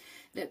gut,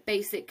 that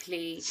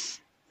basically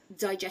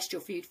digest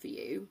your food for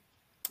you.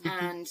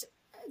 And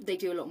they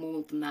do a lot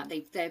more than that.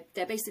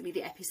 They're basically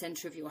the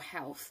epicenter of your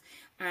health.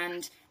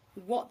 And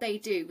what they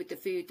do with the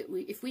food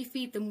if we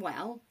feed them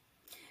well,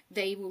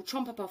 they will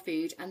chomp up our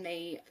food, and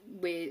they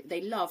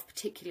love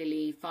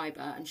particularly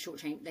fiber and short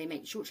chain. They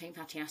make short chain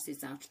fatty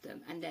acids out of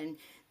them, and then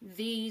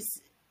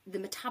these the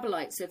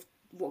metabolites of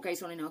what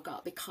goes on in our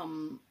gut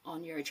become our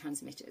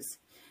neurotransmitters.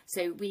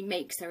 So we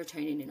make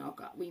serotonin in our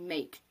gut, we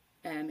make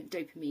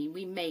dopamine,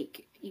 we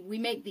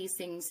make these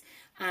things,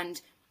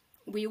 and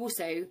we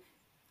also,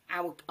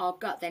 our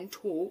gut then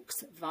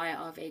talks via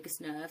our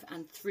vagus nerve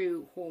and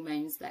through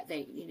hormones that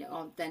they,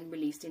 are then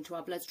released into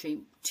our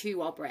bloodstream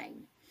to our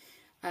brain.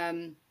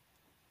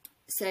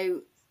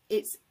 So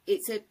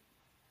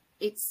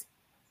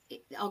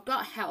our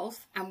gut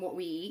health and what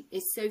we eat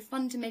is so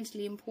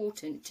fundamentally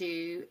important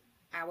to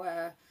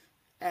our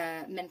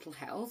mental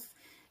health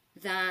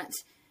that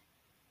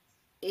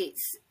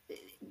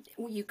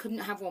you couldn't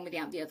have one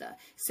without the other.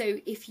 So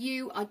if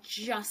you are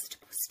just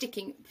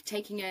taking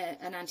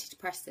an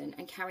antidepressant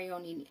and carry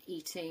on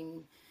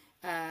eating,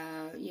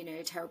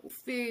 terrible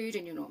food,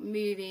 and you're not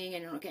moving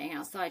and you're not getting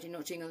outside, you're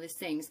not doing all these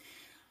things,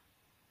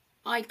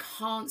 I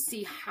can't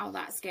see how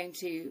that's going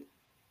to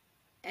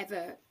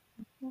ever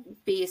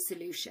be a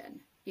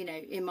solution,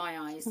 in my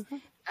eyes.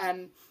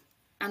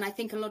 And I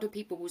think a lot of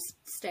people will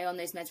stay on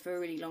those meds for a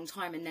really long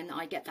time, and then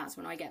that's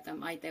when I get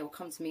them. They will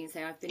come to me and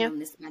say, I've been on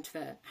this med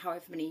for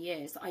however many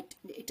years.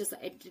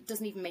 It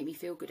doesn't even make me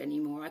feel good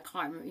anymore. I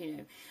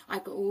can't,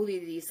 I've got all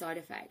these side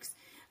effects.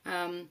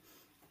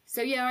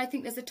 So yeah, I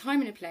think there's a time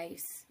and a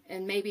place,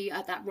 and maybe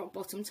at that rock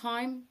bottom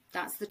time,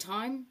 that's the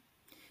time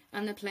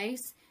and the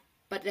place.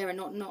 But they are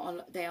not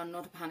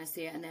a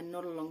panacea, and they're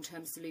not a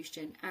long-term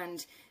solution,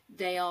 and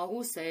they are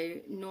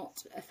also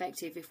not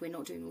effective if we're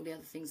not doing all the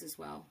other things as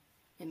well,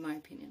 in my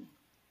opinion.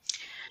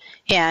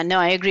 Yeah, no,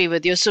 I agree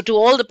with you. So to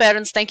all the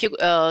parents, thank you,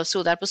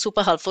 Sue, that was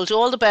super helpful. To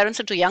all the parents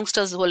and to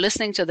youngsters who are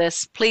listening to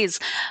this, please,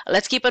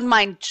 let's keep in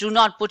mind, do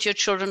not put your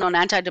children on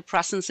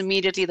antidepressants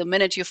immediately the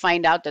minute you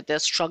find out that they're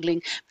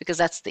struggling, because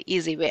that's the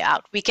easy way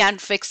out. We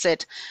can't fix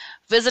it.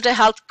 Visit a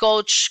health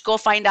coach, go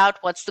find out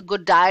what's the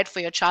good diet for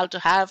your child to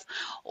have,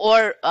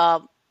 or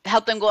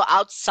help them go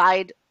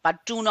outside,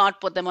 but do not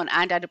put them on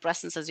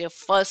antidepressants as your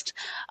first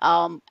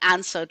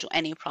answer to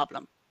any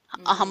problem.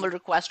 A humble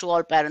request to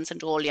all parents and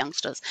to all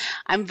youngsters.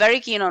 I'm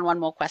very keen on one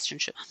more question,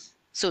 Shu.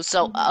 So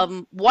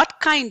what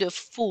kind of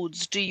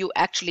foods do you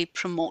actually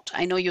promote?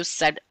 I know you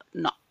said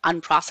not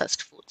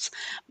unprocessed foods,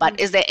 but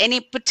is there any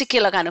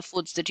particular kind of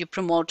foods that you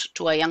promote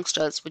to our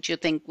youngsters which you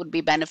think would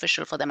be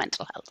beneficial for their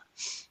mental health?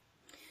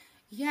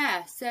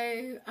 Yeah,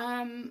 so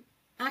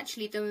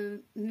actually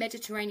the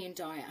Mediterranean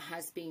diet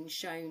has been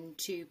shown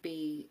to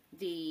be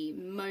the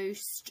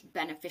most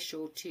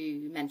beneficial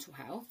to mental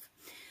health.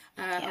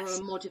 Or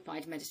a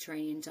modified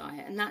Mediterranean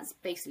diet, and that's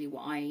basically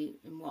what I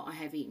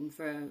have eaten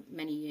for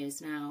many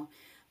years now.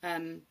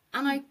 And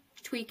I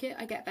tweak it.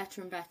 I get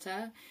better and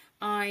better.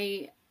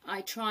 I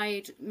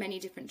tried many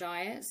different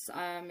diets,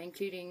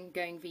 including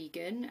going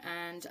vegan,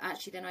 and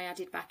actually then I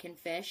added back in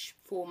fish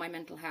for my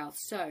mental health.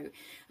 So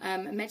a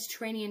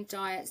Mediterranean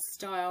diet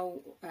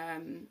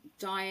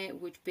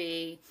would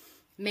be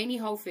mainly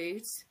whole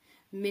foods,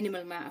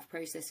 minimal amount of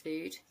processed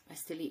food. I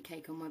still eat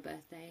cake on my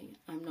birthday.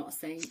 I'm not a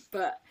saint,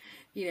 but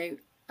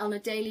on a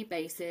daily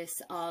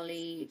basis, I'll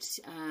eat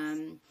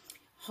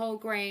whole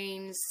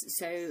grains,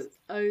 so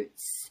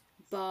oats,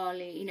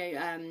 barley,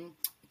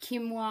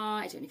 quinoa.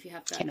 I don't know if you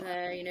have that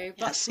there,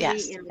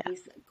 buckwheat,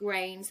 these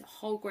grains,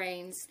 whole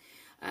grains.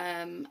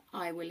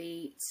 I will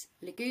eat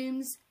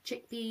legumes,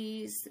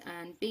 chickpeas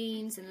and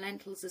beans and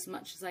lentils as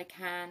much as I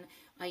can.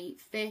 I eat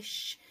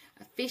fish.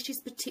 Fish is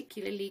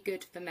particularly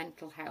good for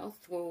mental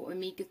health, or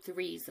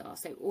omega-3s are,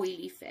 so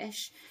oily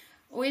fish.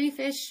 Oily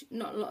fish,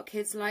 not a lot of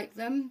kids like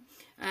them.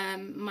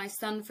 My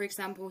son, for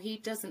example, he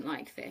doesn't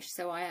like fish,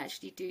 so I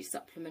actually do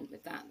supplement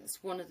with that.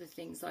 That's one of the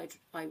things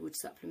I would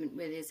supplement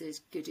with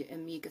is good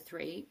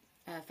omega-3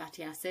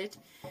 fatty acid,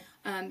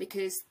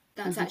 because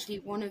that's actually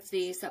one of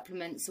the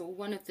supplements, or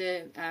one of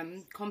the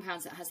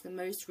compounds that has the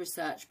most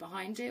research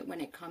behind it when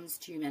it comes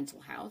to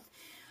mental health.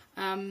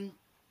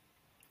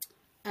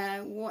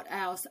 What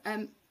else?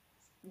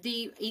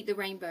 Eat the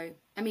rainbow.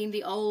 I mean,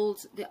 the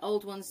old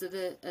ones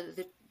are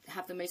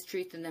have the most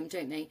truth in them,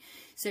 don't they?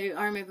 So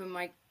I remember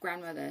my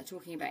grandmother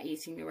talking about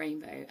eating the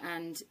rainbow,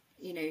 and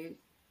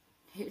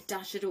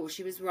dash it all,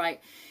 she was right.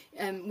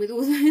 With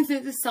all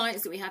the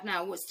science that we have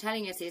now, what's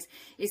telling us is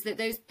that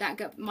that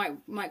gut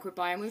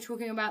microbiome, we were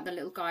talking about the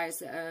little guys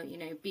that are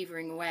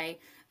beavering away,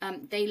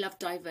 they love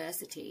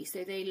diversity.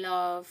 So they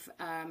love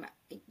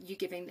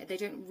they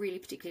don't really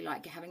particularly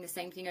like having the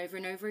same thing over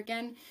and over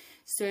again.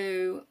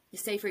 So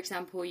say, for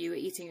example, you were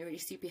eating a really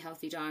super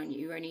healthy diet and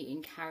you were only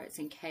eating carrots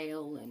and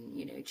kale and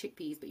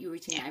chickpeas, but you were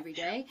eating that every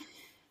day,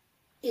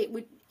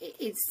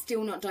 it's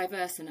still not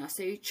diverse enough.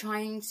 So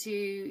trying to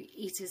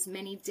eat as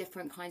many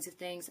different kinds of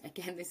things.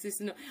 Again, this is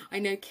not, I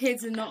know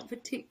kids are not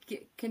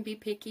can be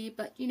picky,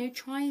 but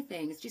try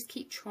things. Just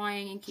keep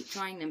trying and keep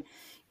trying them.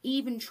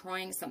 Even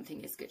trying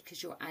something is good,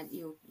 because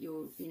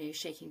you're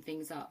shaking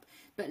things up.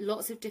 But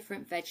lots of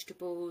different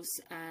vegetables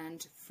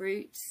and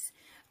fruits,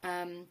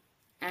 and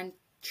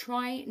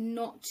try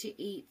not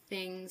to eat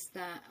things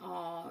that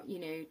are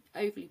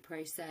overly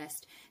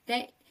processed.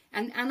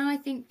 And I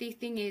think the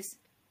thing is,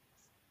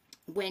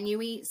 when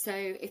you eat, so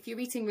if you're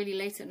eating really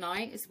late at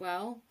night as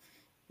well,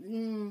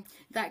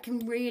 that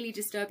can really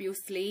disturb your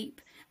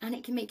sleep, and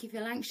it can make you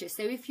feel anxious.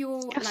 So if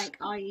you're like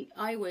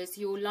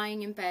you're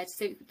lying in bed.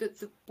 So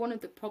the one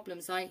of the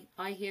problems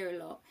I hear a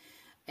lot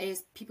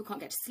is people can't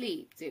get to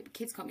sleep. The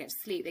kids can't get to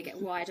sleep. They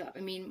get wired up. I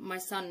mean, my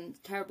son's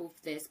terrible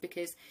for this,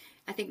 because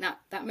I think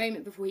that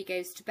moment before he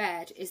goes to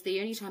bed is the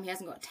only time he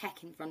hasn't got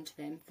tech in front of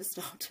him, for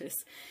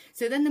starters.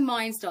 So then the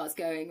mind starts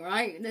going,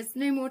 right? There's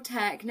no more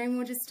tech, no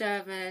more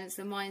disturbance.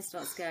 The mind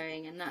starts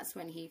going, and that's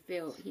when he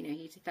felt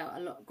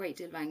a great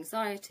deal of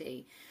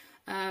anxiety.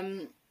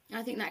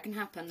 I think that can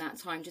happen that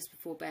time just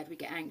before bed. We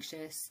get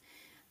anxious,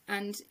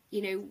 and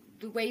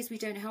the ways we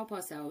don't help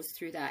ourselves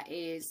through that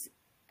is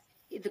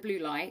the blue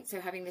light. So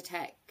having the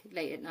tech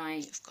late at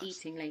night,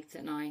 eating late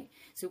at night.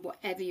 So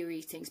whatever you're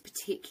eating,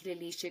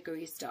 particularly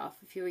sugary stuff,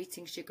 if you're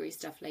eating sugary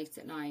stuff late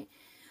at night,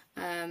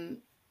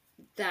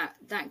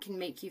 that can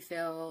make you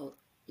feel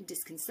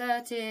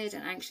disconcerted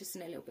and anxious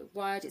and a little bit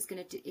worried.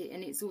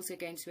 And it's also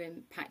going to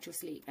impact your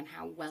sleep and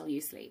how well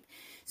you sleep.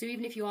 So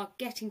even if you are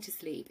getting to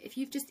sleep, if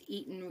you've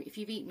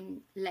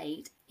eaten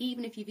late,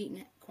 even if you've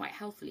eaten quite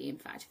healthily, in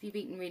fact, if you've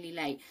eaten really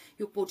late,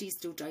 your body's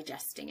still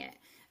digesting it.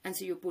 And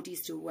so your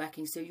body's still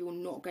working, so you're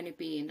not going to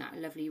be in that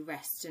lovely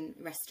rest and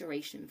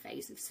restoration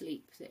phase of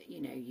sleep that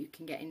you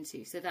can get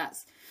into. So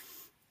that's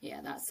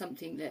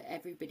something that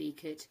everybody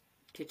could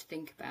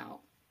think about.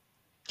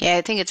 Yeah,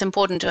 I think it's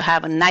important to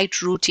have a night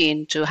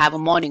routine to have a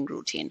morning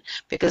routine,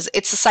 because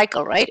it's a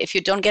cycle, right? If you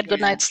don't get good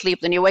night's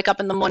sleep, then you wake up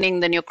in the morning,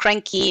 then you're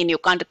cranky and you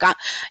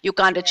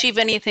can't achieve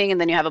anything, and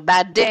then you have a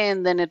bad day,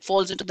 and then it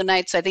falls into the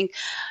night. So I think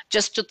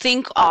just to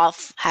think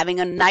of having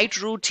a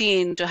night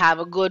routine to have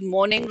a good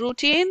morning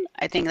routine,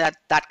 I think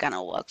that kind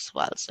of works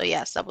well. So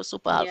yes, that was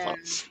super helpful.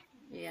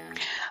 Yeah.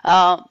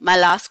 My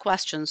last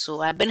question, Sue.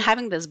 I've been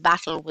having this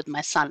battle with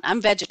my son.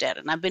 I'm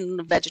vegetarian. I've been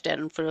a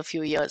vegetarian for a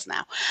few years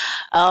now.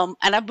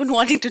 And I've been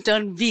wanting to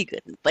turn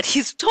vegan, but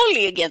he's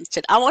totally against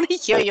it. I want to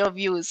hear your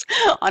views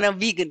on a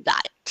vegan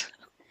diet.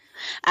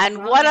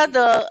 And what are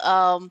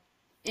the,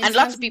 and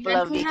lots of people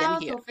are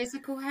vegan here. Or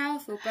physical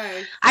health, or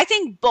both? I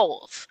think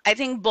both.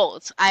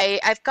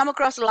 I've come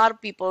across a lot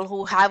of people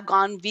who have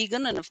gone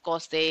vegan, and of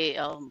course they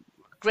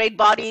great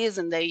bodies,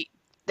 and they're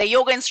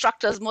yoga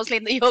instructors, mostly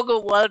in the yoga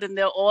world, and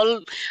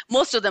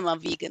most of them are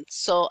vegan.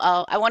 So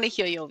I want to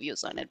hear your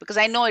views on it, because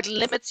I know it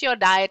limits your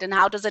diet, and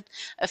how does it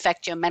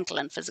affect your mental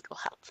and physical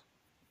health?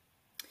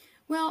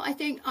 Well,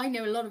 I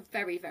know a lot of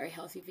very, very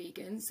healthy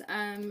vegans,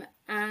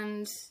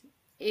 and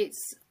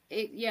it's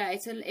a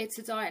diet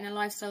and a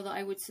lifestyle that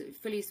I would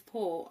fully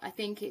support. I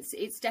think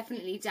it's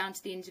definitely down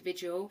to the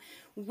individual.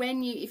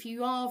 If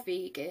you are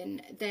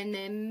vegan, then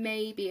there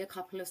may be a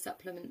couple of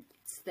supplements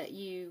that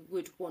you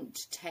would want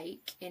to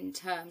take in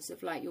terms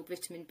of like your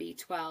vitamin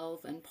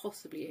B12 and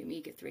possibly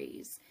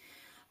omega-3s,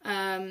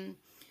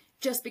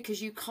 just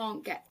because you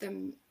can't get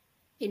them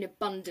in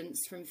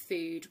abundance from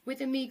food.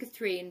 With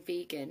omega-3 and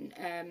vegan,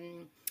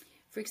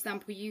 for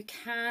example, you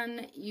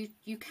can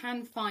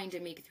find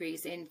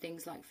omega-3s in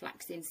things like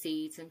flaxseed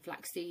seeds and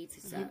flax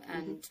seeds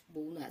and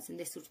walnuts and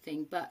this sort of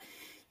thing, but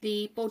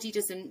the body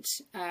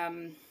doesn't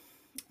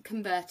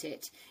convert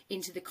it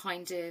into the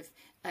kind of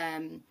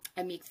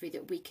omega-3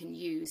 that we can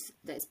use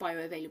that's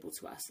bioavailable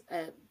to us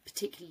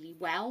particularly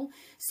well.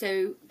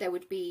 So there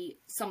would be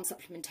some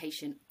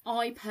supplementation.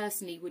 I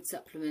personally would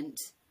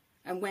supplement,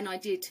 and when I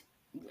did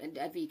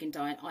a vegan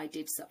diet, I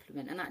did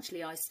supplement, and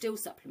actually I still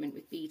supplement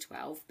with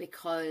B12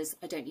 because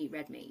I don't eat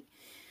red meat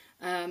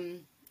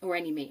or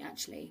any meat.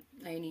 Actually,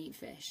 I only eat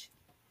fish.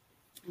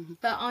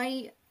 But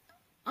I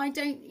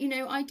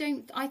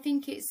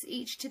think it's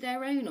each to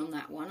their own on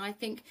that one. I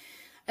think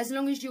as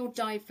long as you're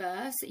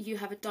diverse, you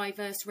have a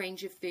diverse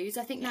range of foods,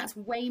 I think that's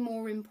way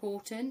more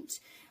important.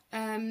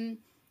 And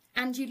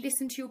you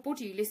listen to your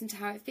body, you listen to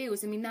how it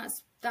feels. I mean,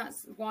 that's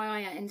why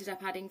I ended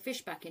up adding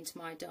fish back into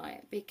my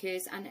diet,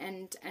 because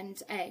and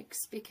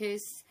eggs,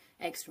 because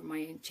eggs from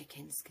my own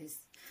chickens, because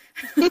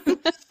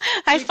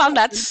I found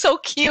that so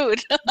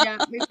cute. Yeah,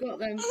 we've got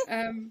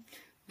them.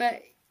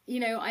 But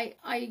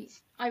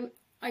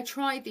I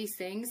tried these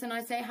things and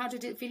I say, how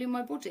did it feel in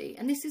my body?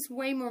 And this is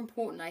way more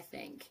important, I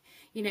think,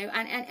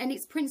 and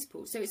it's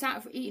principles. So it's out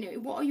of,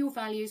 what are your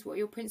values? What are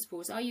your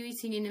principles? Are you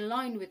eating in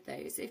line with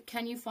those?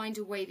 Can you find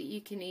a way that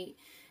you can eat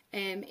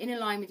in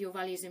line with your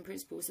values and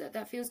principles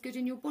that feels good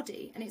in your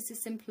body? And it's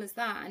as simple as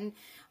that. And,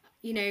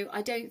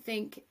 I don't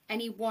think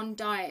any one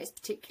diet is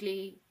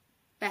particularly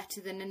better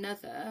than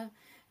another.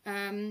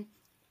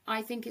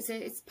 I think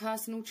it's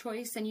personal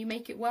choice, and you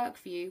make it work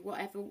for you,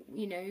 whatever,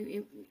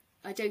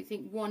 I don't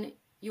think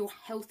you're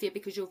healthier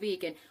because you're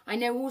vegan. I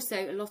know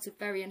also a lot of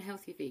very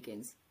unhealthy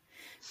vegans.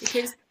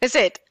 Because is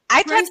it?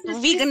 I think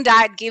vegan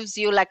diet gives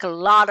you like a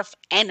lot of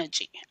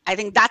energy. I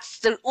think that's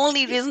the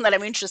only reason that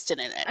I'm interested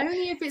in it.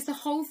 Only if it's a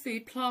whole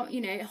food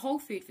whole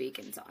food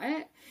vegan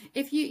diet.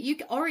 If you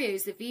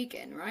Oreos are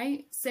vegan,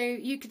 right? So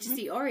you could just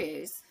eat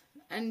Oreos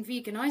and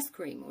vegan ice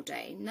cream all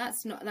day. And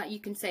that's not that you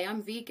can say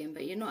I'm vegan,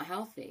 but you're not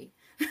healthy.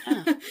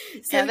 Yeah,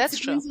 So yeah, it that's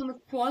true. depends on the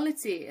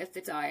quality of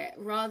the diet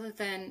rather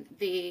than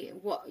the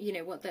what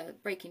they're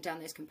breaking down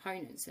those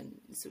components and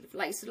sort of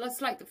like, so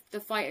it's like the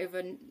fight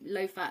over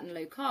low fat and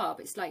low carb.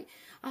 It's like,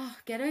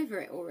 get over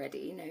it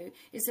already.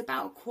 It's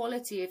about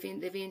quality of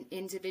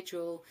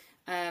individual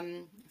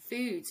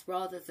foods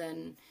rather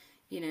than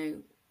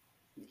the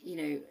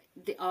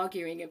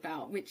arguing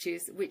about which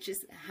is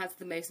has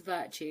the most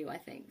virtue, I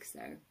think. So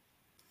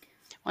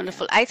yeah.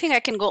 Wonderful. I think I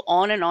can go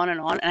on and on and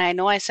on. And I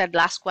know I said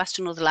last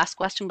question was the last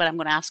question, but I'm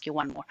going to ask you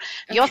one more.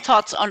 Your Okay.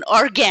 thoughts on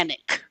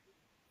organic?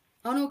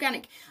 On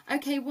organic.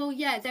 Okay, well,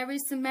 yeah, there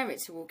is some merit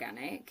to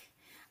organic.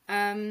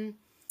 Um,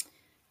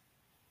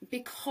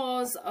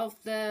 because of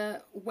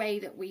the way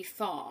that we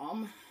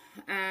farm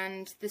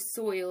and the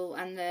soil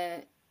and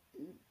the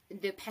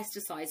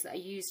pesticides that are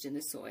used in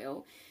the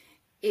soil,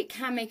 it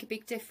can make a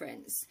big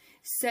difference.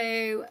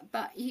 So,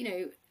 but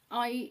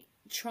I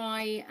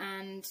try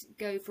and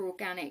go for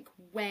organic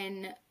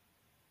when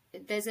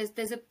there's a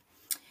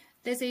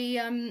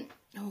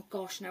oh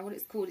gosh, now what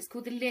it's called? It's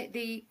called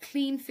the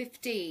Clean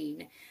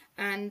 15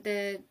 and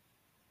the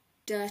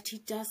Dirty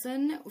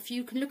Dozen. If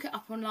you can look it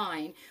up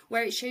online,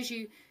 where it shows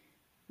you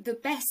the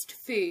best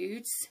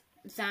foods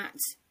that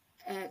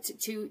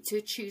to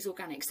choose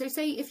organic. So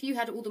say if you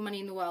had all the money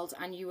in the world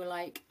and you were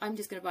like, I'm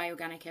just going to buy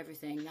organic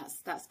everything,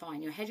 that's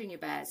fine. You're hedging your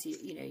bets.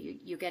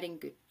 You're getting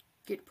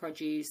good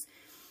produce.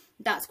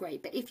 That's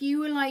great. But if you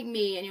were like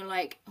me and you're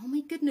like, oh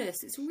my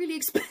goodness, it's really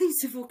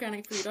expensive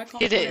organic food, I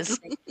can't It afford is.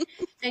 everything,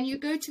 then you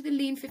go to the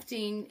Lean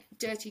 15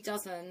 Dirty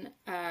Dozen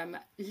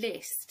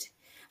list,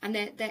 and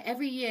they're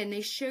every year, and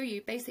they show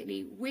you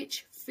basically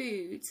which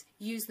foods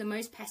use the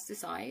most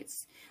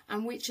pesticides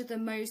and which are the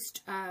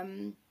most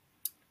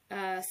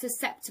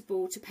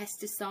susceptible to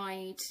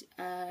pesticide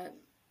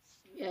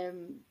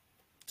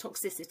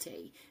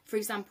toxicity. For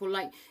example,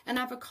 like an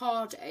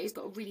avocado has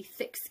got a really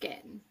thick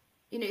skin,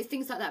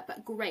 things like that.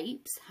 But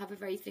grapes have a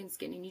very thin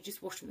skin, and you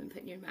just wash them and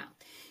put in your mouth.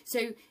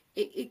 So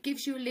it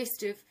gives you a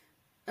list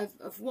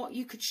of what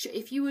you could,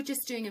 if you were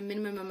just doing a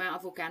minimum amount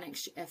of organic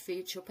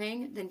food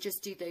shopping, then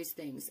just do those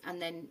things.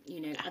 And then,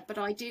 but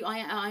I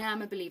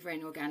am a believer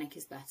in organic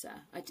is better.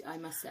 I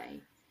must say.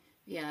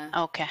 Yeah.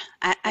 Okay.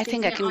 I I think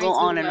think in I an can go ideal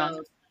on and on.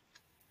 world,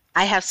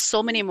 I have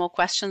so many more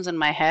questions in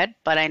my head,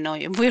 but I know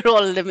we're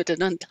all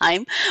limited on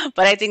time.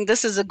 But I think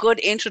this is a good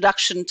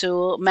introduction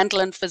to mental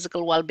and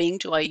physical well-being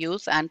to our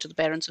youth and to the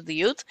parents of the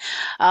youth.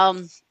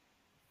 Um,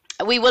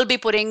 we will be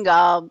putting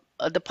the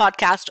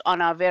podcast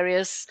on our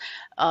various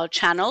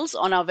channels,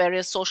 on our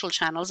various social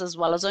channels, as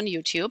well as on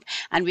YouTube.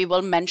 And we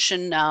will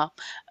mention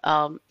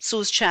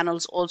Sue's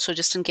channels also,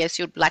 just in case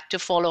you'd like to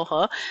follow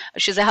her.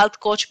 She's a health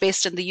coach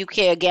based in the UK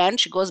again.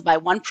 She goes by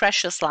One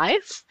Precious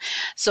Life.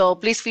 So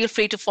please feel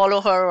free to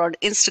follow her on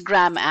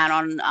Instagram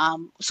and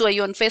on, Sue, are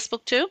you on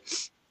Facebook too?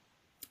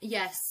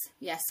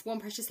 yes, One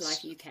Precious Life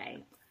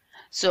UK.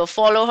 So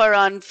follow her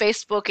on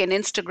Facebook and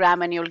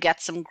Instagram, and you'll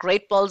get some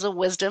great balls of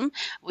wisdom.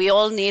 We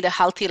all need a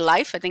healthy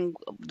life. I think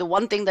the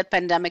one thing that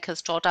pandemic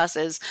has taught us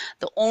is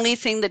the only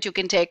thing that you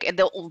can take,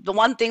 the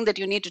one thing that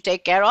you need to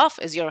take care of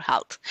is your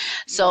health.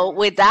 So Yeah.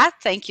 with that,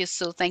 thank you,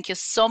 Sue. Thank you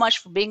so much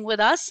for being with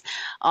us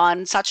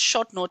on such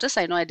short notice.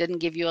 I know I didn't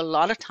give you a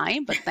lot of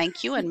time, but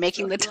thank you and It's making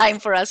all the right. time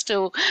for us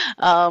to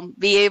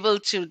be able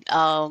to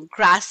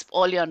grasp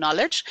all your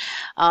knowledge.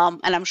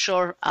 And I'm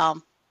sure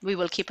we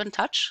will keep in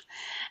touch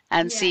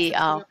and Yes, see.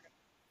 that'd be lovely.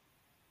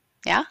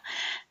 Yeah.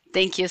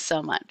 Thank you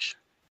so much.